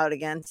spoke out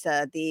against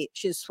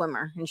she's a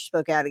swimmer, and she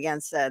spoke out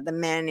against the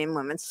men in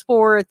women's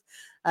sports.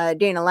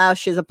 Dana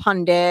Lausch is a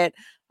pundit.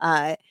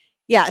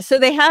 So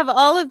they have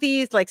all of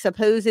these like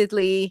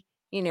supposedly,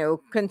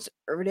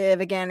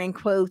 conservative, again in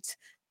quotes,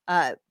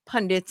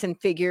 pundits and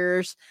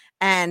figures,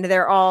 and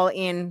they're all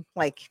in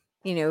like,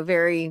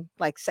 very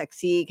like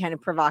sexy kind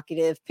of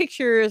provocative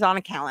pictures on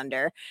a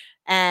calendar.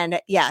 And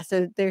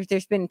so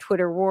there's been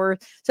Twitter war.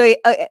 So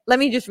let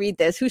me just read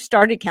this. Who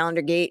started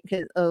Calendargate?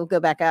 Because go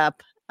back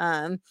up.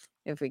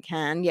 If we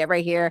can. Yeah,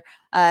 right here.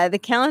 The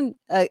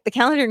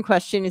calendar in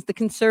question is the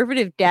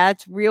Conservative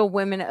Dad's Real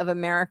Women of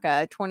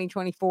America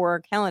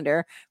 2024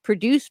 calendar,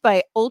 produced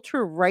by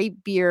Ultra Right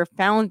Beer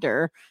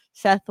founder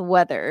Seth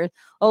Weathers.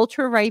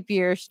 Ultra Right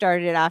Beer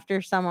started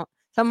after someone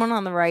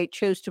on the right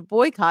chose to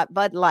boycott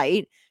Bud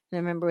Light.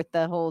 Remember with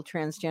the whole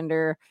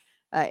transgender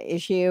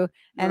issue.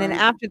 And then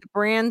after the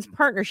brand's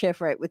partnership,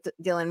 with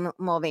Dylan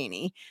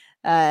Mulvaney,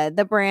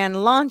 the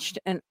brand launched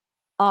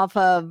off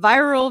a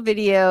viral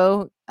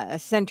video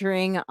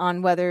centering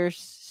on Weathers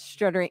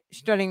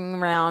strutting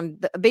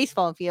around a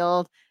baseball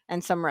field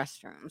and some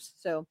restrooms.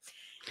 So,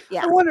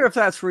 yeah. I wonder if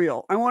that's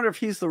real. I wonder if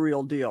he's the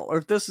real deal, or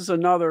if this is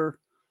another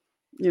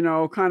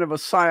kind of a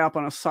psyop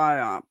on a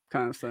psyop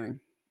kind of thing.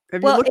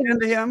 Have you Well, looked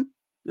into him?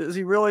 Is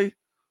he really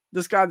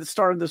this guy that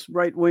started this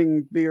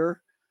right-wing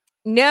beer?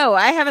 no,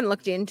 I haven't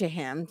looked into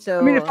him.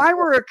 I mean, if So I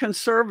were a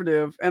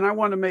conservative and I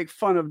wanted to make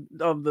fun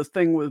of the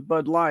thing with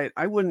Bud Light,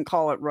 I wouldn't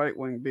call it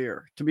right-wing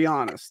beer, to be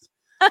honest.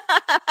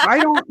 I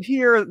don't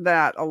hear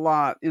that a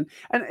lot. And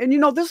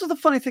this is the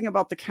funny thing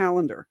about the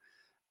calendar.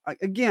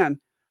 Again,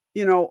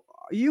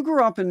 you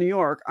grew up in New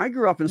York. I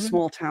grew up in Mhm.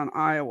 small town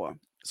Iowa.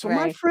 So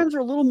my Right. friends are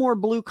a little more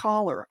blue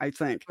collar, I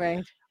think.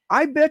 Right.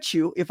 I bet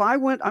you if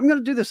I'm going to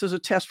do this as a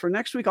test for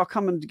next week, I'll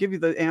come and give you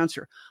the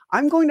answer.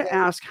 I'm going to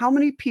ask how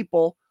many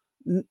people,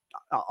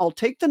 I'll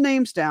take the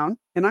names down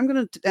and I'm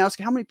going to ask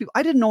how many people.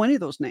 I didn't know any of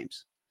those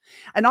names.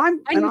 And I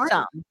knew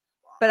some,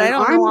 but I and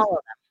don't know all of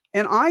them.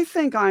 and I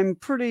think I'm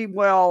pretty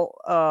well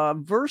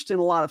versed in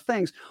a lot of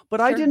things, but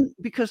I Sure.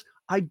 didn't, because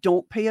I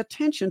don't pay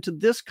attention to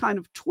this kind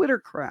of Twitter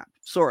crap.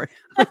 Sorry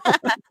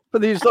for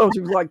those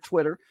who like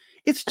Twitter.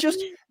 It's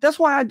just, that's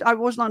why I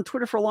wasn't on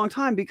Twitter for a long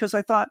time, because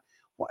I thought,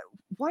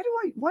 why do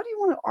you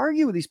want to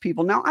argue with these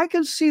people? Now I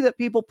can see that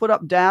people put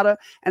up data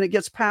and it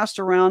gets passed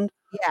around,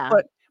 Yeah.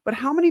 but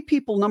how many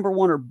people, number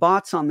one, are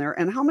bots on there,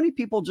 and how many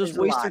people just There's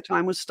a waste lot. their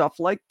time with stuff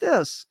like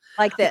this?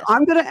 Like this.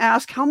 I'm going to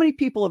ask how many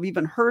people have you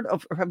heard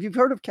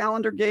of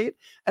Calendar Gate?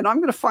 And I'm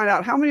going to find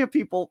out how many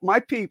people, my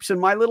peeps in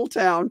my little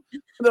town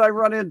that I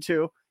run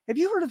into. Have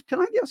you heard of, can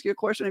I ask you a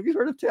question? Have you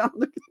heard of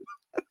Calendar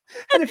Gate?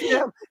 And if you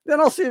have, then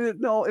I'll say that,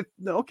 no,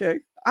 okay.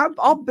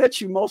 I'll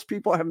bet you most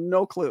people have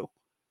no clue.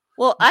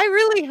 Well, I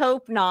really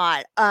hope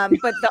not. But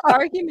the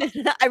argument,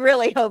 I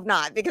really hope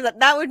not, because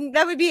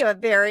that would be a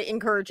very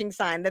encouraging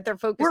sign that they're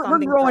focused on We're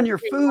things growing that your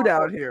are way food more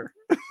out important. here.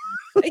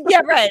 Yeah,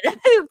 right. Things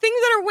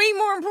that are way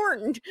more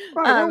important.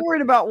 Right, we're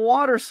worried about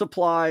water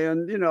supply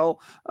and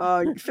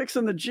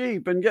fixing the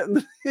Jeep and getting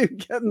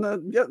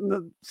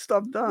the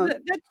stuff done.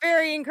 That's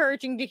very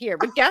encouraging to hear.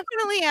 But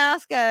definitely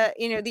ask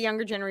the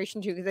younger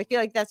generation too, because I feel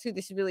like that's who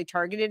this is really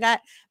targeted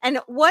at. And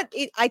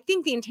I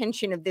think the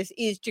intention of this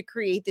is to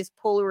create this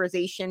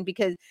polarization,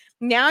 because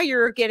now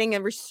you're getting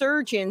a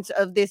resurgence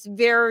of this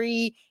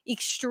very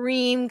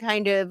extreme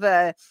kind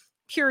of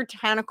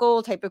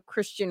puritanical type of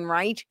Christian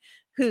right,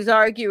 who's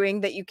arguing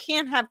that you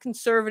can't have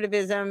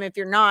conservatism if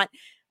you're not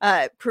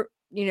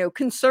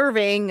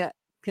conserving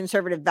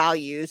conservative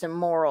values and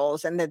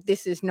morals, and that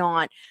this is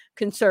not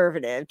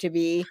conservative to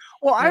be.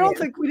 Well, I don't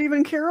think we'd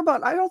even care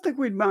about. I don't think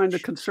we'd mind a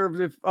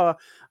conservative,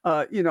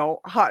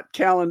 hot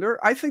calendar.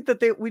 I think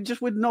that we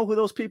just wouldn't know who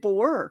those people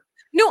were.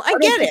 No, I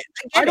get it.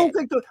 I don't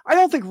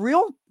think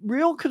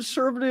real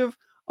conservative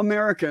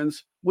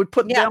Americans would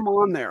put them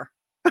on there.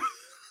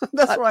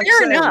 That's what I'm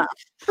saying.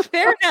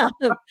 Fair enough.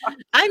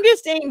 I'm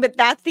just saying, but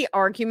that's the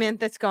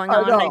argument that's going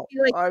on. I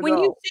feel like when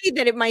you say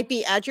that it might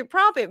be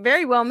agitprop, it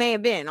very well may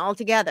have been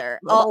altogether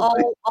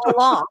all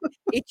along.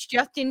 It's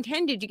just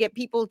intended to get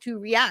people to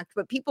react,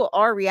 but people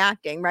are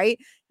reacting, right?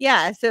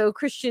 Yeah. So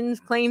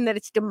Christians claim that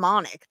it's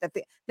demonic,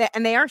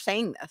 and they are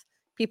saying this.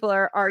 People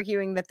are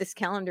arguing that this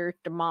calendar is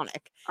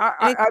demonic.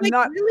 I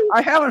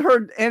haven't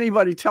heard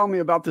anybody tell me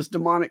about this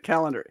demonic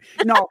calendar.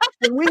 No,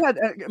 we had,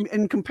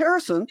 in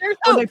comparison,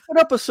 when they put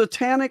up a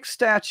satanic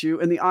statue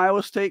in the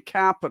Iowa State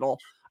Capitol,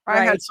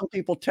 I had some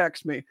people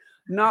text me,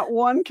 not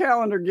one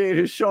calendar gate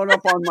has shown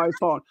up on my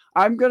phone.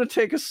 I'm going to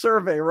take a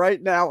survey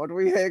right now when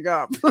we hang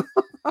up.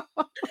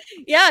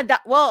 Yeah,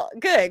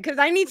 good, because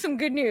I need some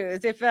good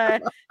news. If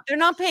they're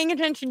not paying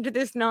attention to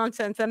this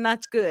nonsense, then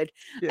that's good.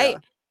 Yeah.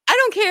 I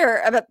don't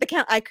care about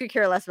I could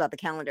care less about the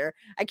calendar.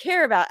 I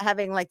care about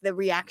having like the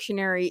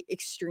reactionary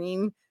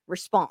extreme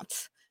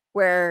response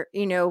where,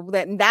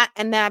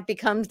 that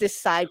becomes this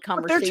side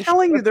conversation. But they're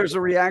telling you there's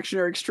a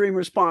reactionary extreme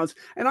response.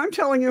 And I'm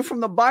telling you from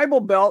the Bible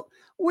Belt,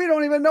 we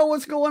don't even know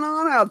what's going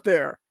on out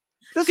there.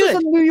 This is a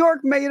New York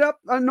made up,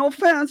 no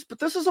offense, but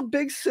this is a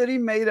big city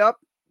made up,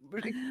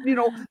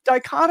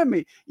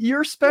 dichotomy.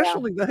 Your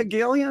specialty, the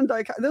Hegelian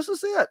dichotomy. This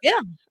is it. Yeah.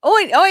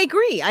 I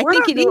agree. I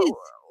think it is.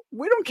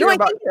 We don't care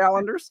about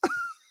calendars.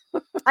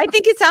 I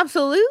think it's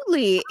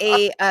absolutely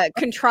a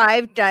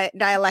contrived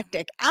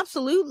dialectic.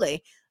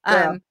 Absolutely.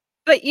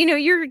 But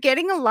you're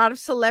getting a lot of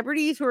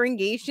celebrities who are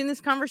engaged in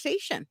this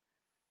conversation.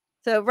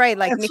 So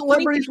like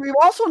celebrities we've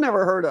also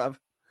never heard of.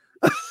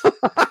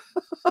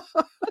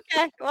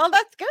 Okay, well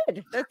that's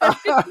good.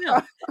 That's good to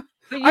know.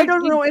 I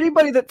don't know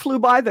anybody that flew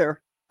by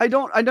there. I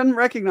didn't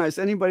recognize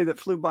anybody that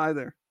flew by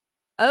there.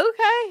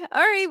 Okay.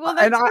 All right. Well,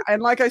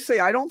 and like I say,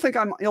 I don't think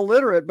I'm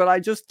illiterate, but I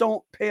just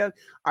don't pay.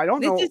 I don't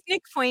know. This is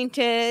Nick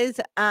Fuentes.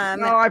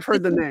 No, I've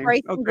heard the name.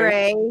 Bryson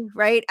Gray,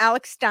 right?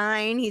 Alex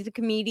Stein. He's a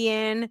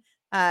comedian.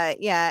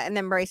 And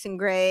then Bryson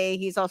Gray.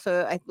 He's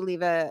also, I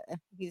believe,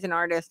 he's an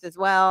artist as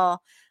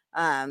well.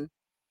 So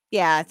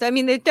I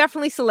mean, there's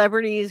definitely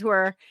celebrities who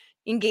are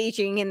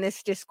engaging in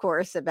this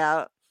discourse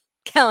about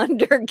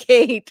Calendar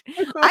Gate.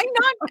 I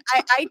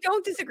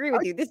don't disagree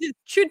with you. This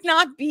should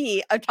not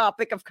be a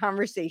topic of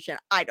conversation.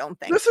 I don't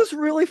think. This is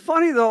really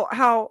funny though,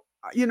 how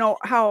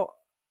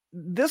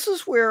this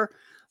is where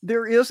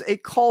there is a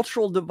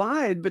cultural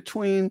divide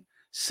between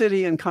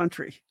city and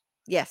country.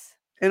 Yes.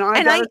 And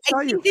I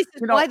tell you, this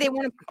is why they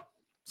want to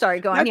Sorry,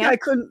 go on. That Yeah. guy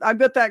couldn't. I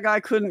bet that guy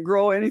couldn't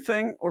grow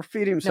anything or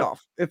feed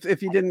himself if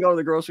he didn't go to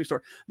the grocery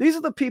store. These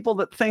are the people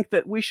that think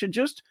that we should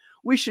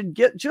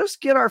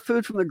get our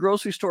food from the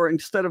grocery store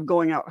instead of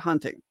going out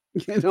hunting.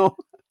 Just get No,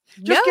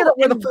 it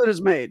where the food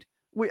is made.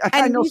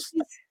 I know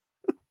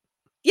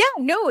yeah,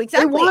 no, they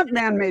exactly. want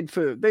man-made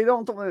food. They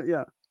don't.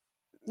 Yeah.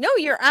 No,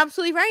 you're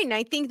absolutely right. And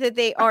I think that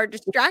they are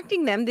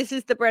distracting them. This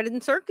is the bread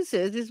and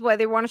circuses. This is why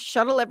they want to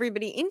shuttle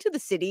everybody into the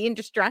city and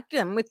distract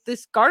them with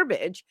this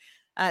garbage.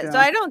 So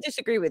I don't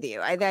disagree with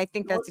you. I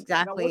think that's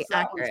exactly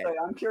accurate.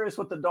 I'm curious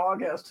what the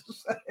dog has to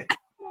say.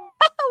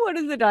 What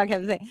does the dog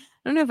have to say? I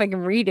don't know if I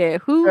can read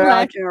it.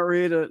 I can't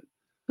read it.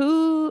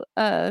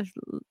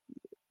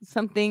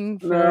 Something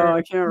for No,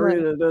 I can't read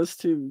it. That's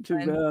too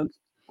bad.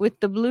 With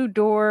the blue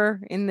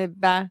door in the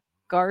back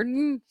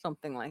garden,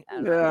 something like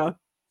that.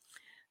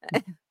 Yeah.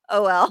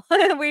 Oh well,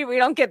 we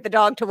don't get the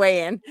dog to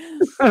weigh in.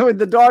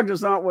 The dog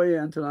does not weigh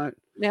in tonight.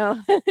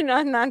 No,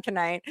 not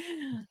tonight.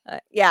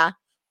 Yeah.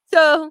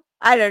 So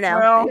I don't know.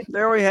 Well,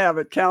 there we have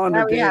it.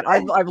 Calendar date.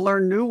 I've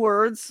learned new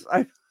words.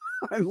 I've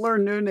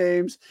learned new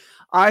names.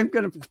 I'm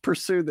going to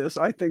pursue this.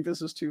 I think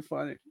this is too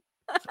funny.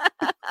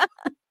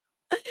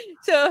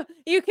 So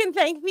you can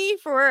thank me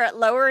for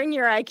lowering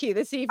your IQ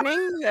this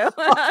evening. So,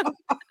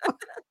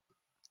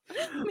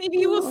 maybe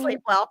you will sleep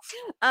well.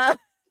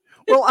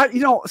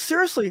 Well,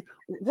 seriously,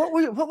 what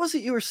was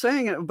it you were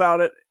saying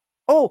about it?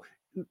 Oh,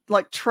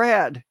 like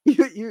trad. You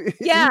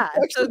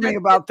texted me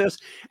about this,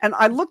 and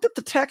I looked at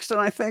the text, and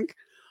I think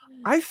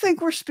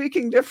we're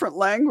speaking different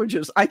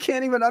languages. I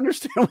can't even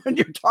understand what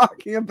you're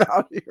talking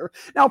about here.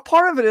 Now,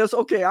 part of it is,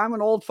 okay, I'm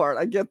an old fart.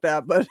 I get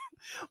that, but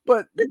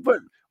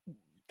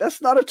that's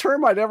not a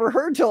term I'd ever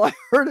heard till I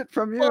heard it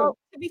from you. Well,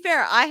 to be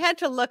fair, I had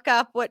to look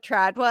up what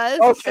trad was.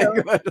 Okay,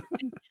 good.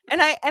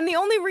 And the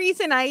only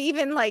reason I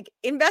even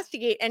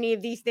investigate any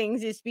of these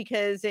things is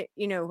because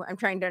I'm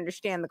trying to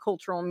understand the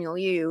cultural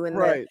milieu and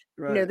the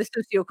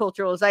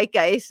sociocultural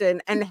zeitgeist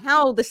and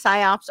how the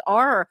psyops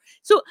are.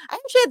 So I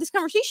actually had this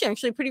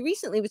conversation pretty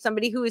recently with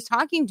somebody who was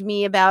talking to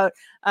me about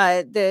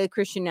the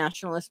Christian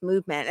nationalist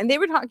movement, and they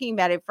were talking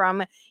about it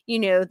from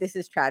this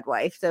is trad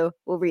wife, so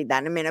we'll read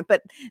that in a minute,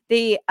 but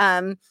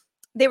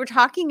they were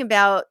talking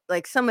about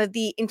some of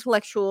the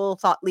intellectual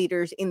thought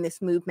leaders in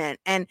this movement.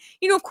 And,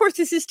 of course,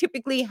 this is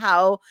typically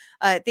how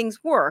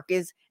things work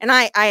and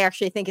I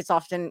actually think it's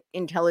often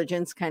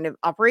intelligence kind of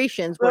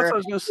operations. That's what I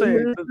was going to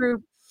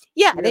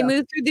say. They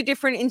move through the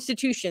different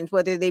institutions,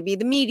 whether they be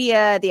the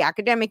media, the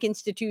academic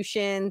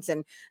institutions,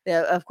 and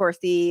of course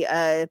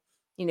the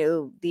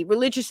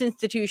religious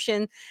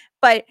institution.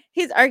 But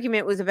his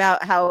argument was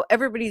about how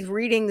everybody's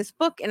reading this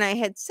book. And I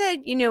had said,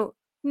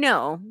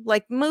 no,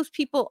 most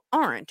people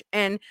aren't.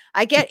 And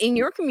I get in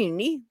your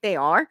community, they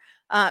are.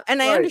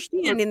 And I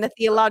understand in the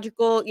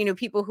theological,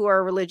 people who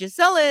are religious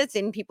zealots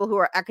and people who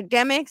are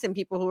academics and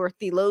people who are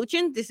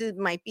theologians,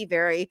 might be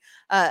very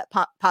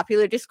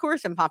popular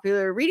discourse and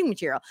popular reading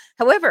material.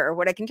 However,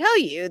 what I can tell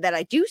you that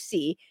I do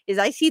see is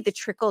I see the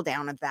trickle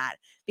down of that,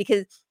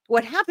 because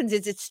what happens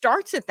is it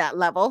starts at that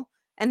level.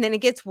 And then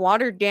it gets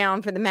watered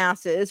down for the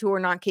masses who are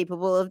not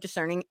capable of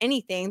discerning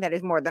anything that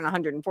is more than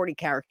 140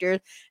 characters.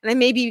 And I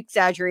may be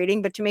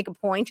exaggerating, but to make a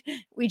point,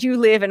 we do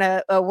live in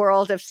a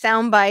world of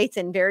sound bites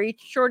and very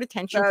short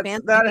attention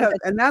spans.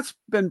 And that's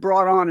been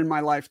brought on in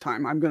my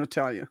lifetime, I'm going to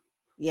tell you.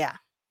 Yeah.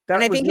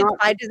 And I think it's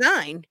by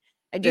design.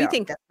 I do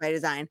think that's by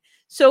design.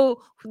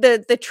 So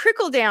the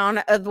trickle down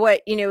of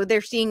what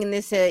they're seeing in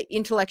this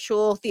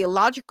intellectual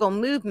theological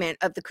movement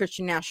of the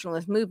Christian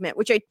nationalist movement,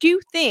 which I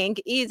do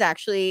think is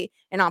actually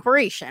an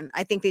operation.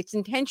 I think it's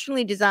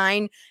intentionally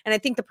designed, and I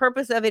think the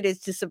purpose of it is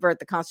to subvert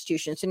the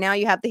Constitution. So now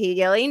you have the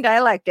Hegelian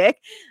dialectic,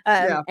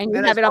 and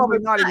you have it probably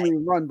not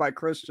even run by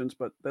Christians,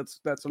 but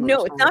that's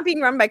no, it's not being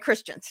run by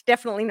Christians,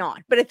 definitely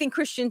not. But I think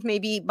Christians may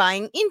be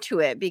buying into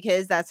it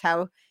because that's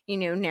how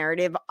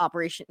narrative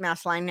operation,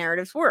 mass line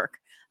narratives work.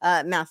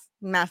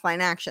 Mass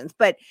line actions.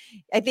 But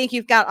I think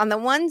you've got on the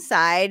one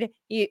side,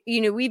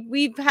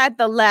 we've had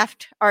the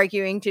left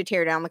arguing to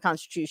tear down the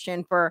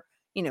Constitution for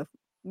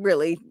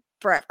really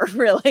forever,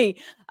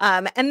 really.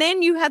 And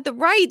then you had the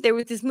right. There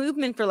was this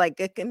movement for a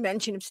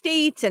convention of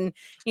states, and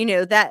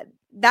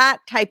that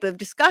type of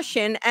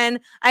discussion.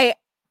 And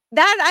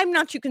I'm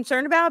not too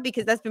concerned about,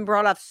 because that's been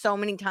brought up so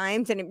many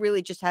times, and it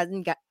really just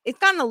it's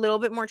gotten a little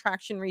bit more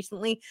traction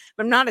recently,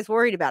 but I'm not as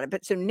worried about it.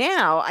 But so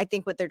now I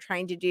think what they're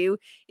trying to do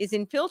is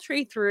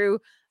infiltrate through,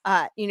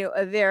 a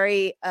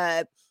very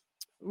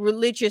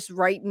religious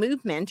right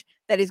movement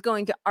that is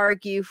going to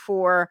argue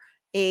for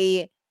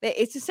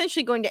it's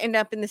essentially going to end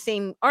up in the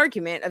same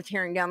argument of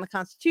tearing down the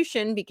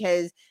Constitution,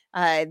 because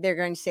they're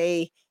going to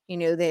say,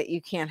 that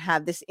you can't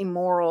have this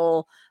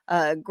immoral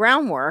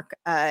groundwork,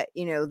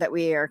 that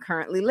we are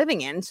currently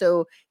living in.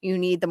 So you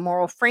need the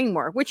moral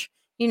framework, which,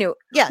 yes,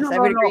 I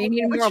would agree.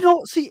 You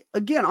need see,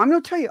 again, I'm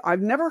going to tell you,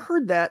 I've never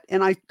heard that.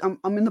 And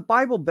I'm in the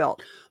Bible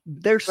Belt.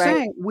 They're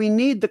saying we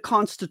need the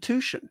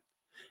Constitution.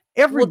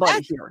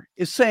 Everybody here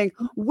is saying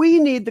we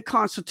need the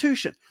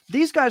Constitution.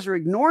 These guys are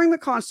ignoring the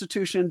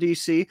Constitution in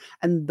DC,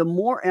 and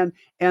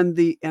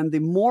the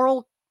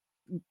moral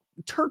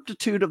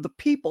turpitude of the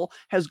people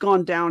has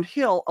gone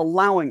downhill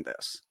allowing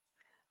this.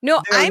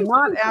 No, They're I'm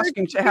not so encouraged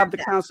asking to to hear have the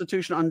that.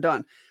 Constitution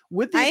undone.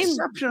 With the I'm-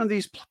 exception of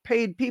these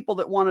paid people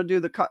that want to do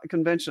the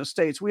Convention of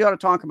States. We ought to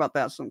talk about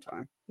that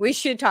sometime. We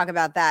should talk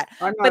about that.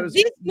 I'm not But as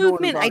this knowing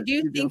movement, I about do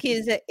you do. think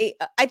is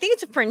I think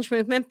it's a fringe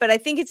movement, but I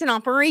think it's an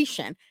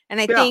operation. And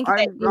I Yeah, think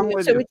that, I'm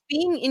with so you. it's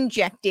being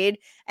injected,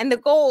 and the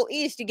goal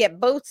is to get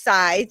both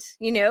sides,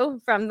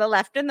 from the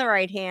left and the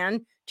right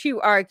hand, to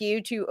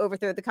argue to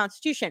overthrow the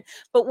Constitution.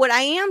 But what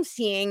I am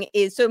seeing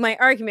is, so my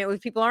argument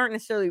with people aren't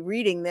necessarily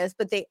reading this,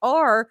 but they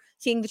are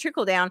seeing the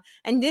trickle down.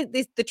 And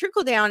the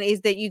trickle down is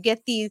that you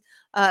get these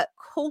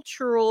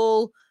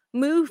cultural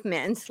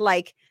movements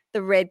like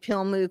the red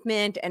pill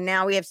movement, and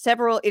now we have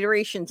several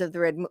iterations of the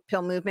red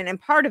pill movement, and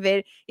part of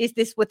it is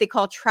this what they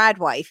call trad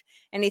wife,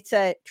 and it's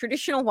a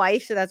traditional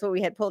wife, so that's what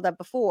we had pulled up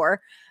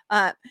before.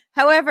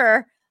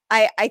 However,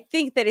 I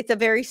think that it's a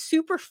very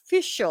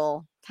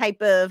superficial type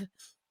of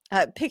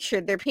picture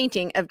they're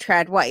painting of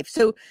trad wife.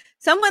 So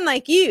someone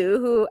like you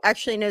who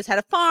actually knows how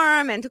to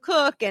farm and to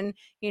cook and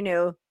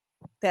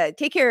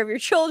take care of your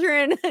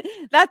children,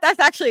 that's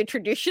actually a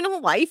traditional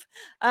wife.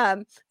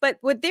 But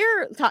what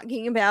they're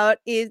talking about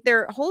is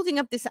they're holding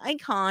up this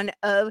icon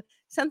of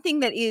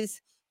something that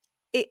is,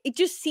 it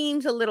just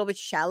seems a little bit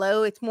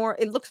shallow. It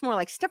looks more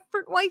like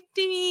Stepford wife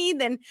to me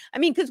than,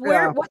 because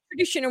what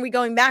tradition are we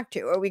going back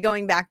to? Are we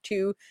going back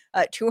to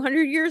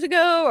 200 years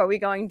ago? Are we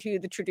going to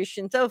the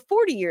traditions of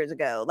 40 years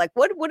ago? Like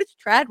what does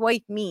trad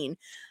wife mean?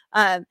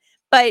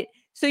 But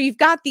so you've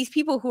got these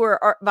people who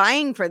are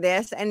vying for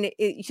this, and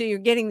so you're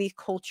getting these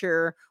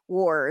culture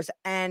wars,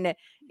 and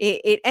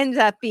it ends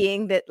up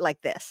being that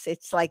like this.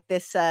 It's like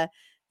this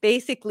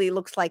basically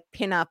looks like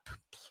pinup,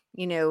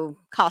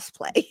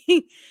 cosplay.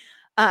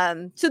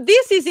 So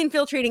this is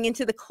infiltrating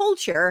into the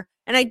culture,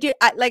 and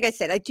like I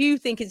said, I do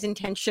think it's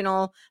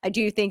intentional. I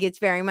do think it's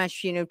very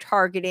much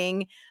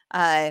targeting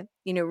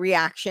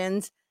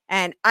reactions,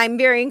 and I'm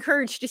very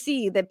encouraged to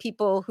see that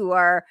people who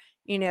are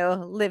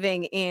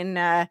living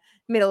in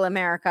middle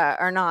America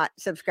are not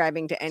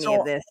subscribing to any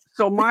of this.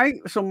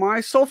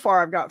 So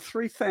far I've got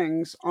 3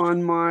 things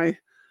on my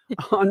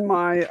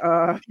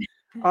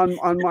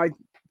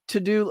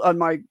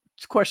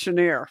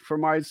questionnaire for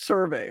my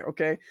survey.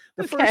 Okay.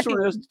 The first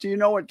one is, do you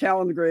know what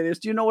calendar grade is?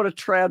 Do you know what a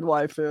trad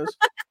wife is?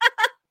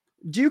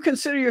 Do you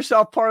consider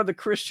yourself part of the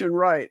Christian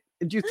right?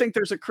 Do you think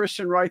there's a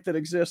Christian right that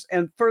exists?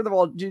 And further of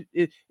all,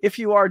 if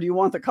you are, do you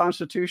want the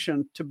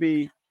Constitution to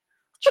be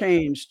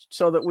changed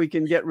so that we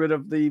can get rid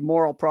of the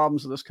moral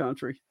problems of this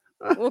country?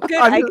 Well,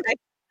 good.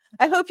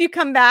 I hope you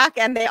come back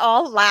and they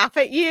all laugh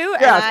at you.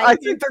 Yes, I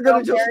think they're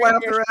going to just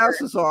laugh their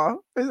asses off.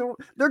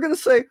 They're going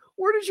to say,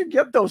 "Where did you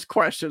get those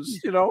questions?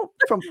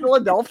 From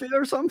Philadelphia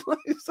or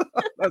someplace?"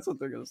 That's what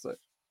they're going to say.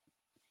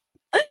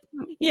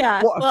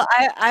 Yeah. Well,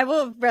 I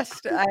will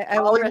rest. I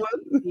will rest.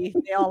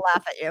 They all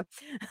laugh at you.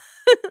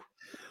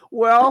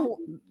 Well,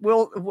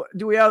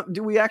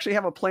 do we actually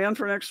have a plan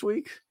for next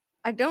week?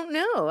 I don't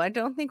know. I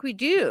don't think we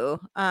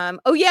do.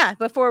 Oh yeah,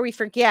 before we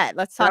forget,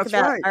 let's talk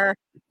about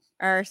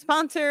our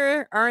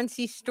sponsor,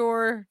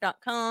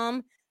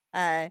 rncstore.com.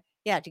 To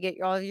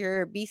get all of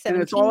your B17.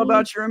 And it's all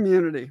about your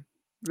immunity.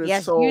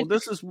 Yes. So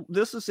this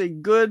is a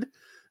good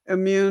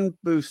immune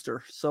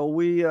booster. So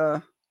we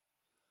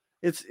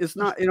it's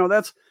not,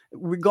 that's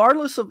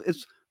regardless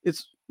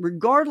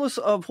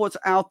of what's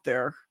out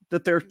there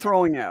that they're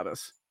throwing at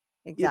us.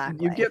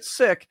 Exactly. You get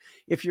sick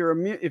if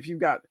you've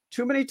got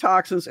too many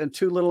toxins and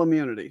too little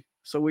immunity.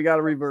 So we got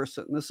to reverse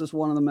it. And this is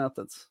one of the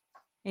methods.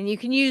 And you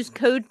can use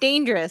code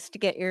DANGEROUS to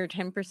get your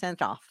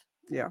 10% off.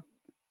 Yeah.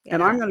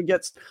 And I'm going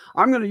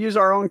to use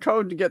our own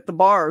code to get the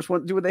bars.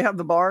 Do they have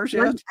the bars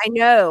yet? I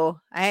know.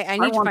 I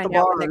need to find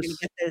out when they're going to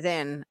get those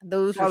in.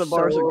 Those the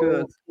bars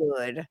are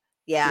good.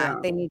 Yeah,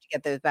 they need to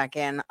get those back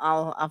in.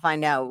 I'll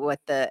find out what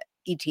the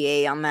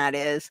ETA on that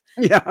is.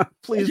 Yeah,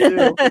 please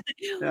do.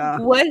 Yeah.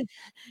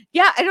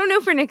 I don't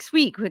know for next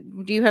week.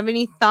 Do you have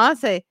any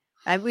thoughts?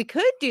 We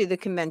could do the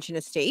Convention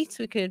of States.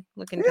 We could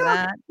look into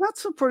that.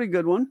 That's a pretty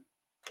good one.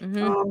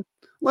 Mm-hmm.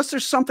 Unless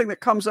there's something that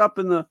comes up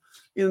in the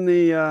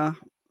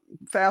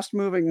fast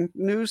moving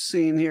news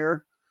scene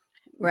here,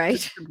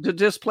 right? To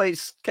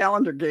displace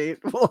Calendar Gate.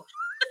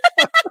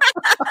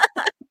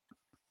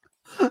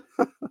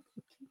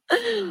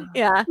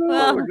 Yeah.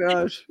 Well, oh my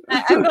gosh.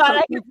 I'm glad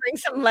I could bring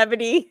some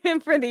levity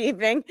for the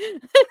evening.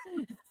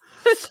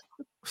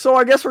 So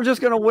I guess we're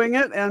just going to wing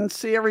it and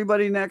see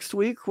everybody next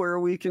week, where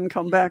we can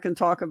come back and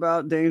talk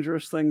about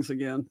dangerous things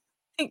again.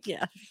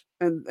 Yeah.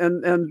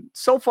 And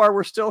so far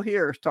we're still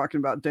here talking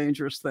about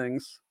dangerous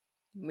things.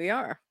 We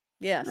are.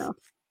 Yes. Yeah.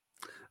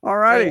 All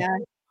righty. Yeah.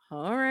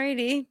 All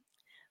righty.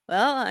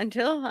 Well,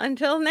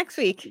 until next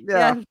week.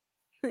 Yeah.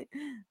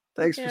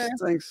 Thanks.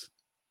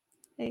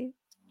 Hey.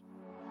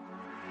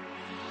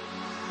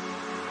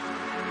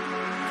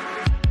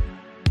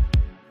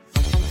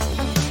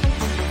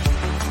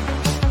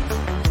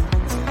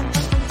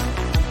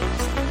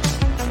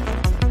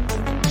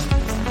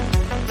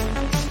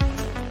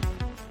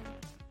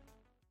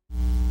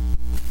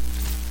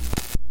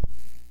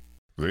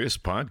 This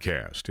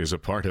podcast is a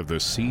part of the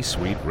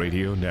C-Suite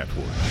Radio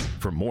Network.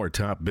 For more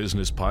top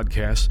business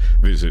podcasts,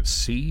 visit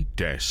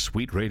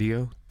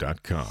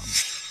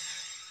c-suiteradio.com.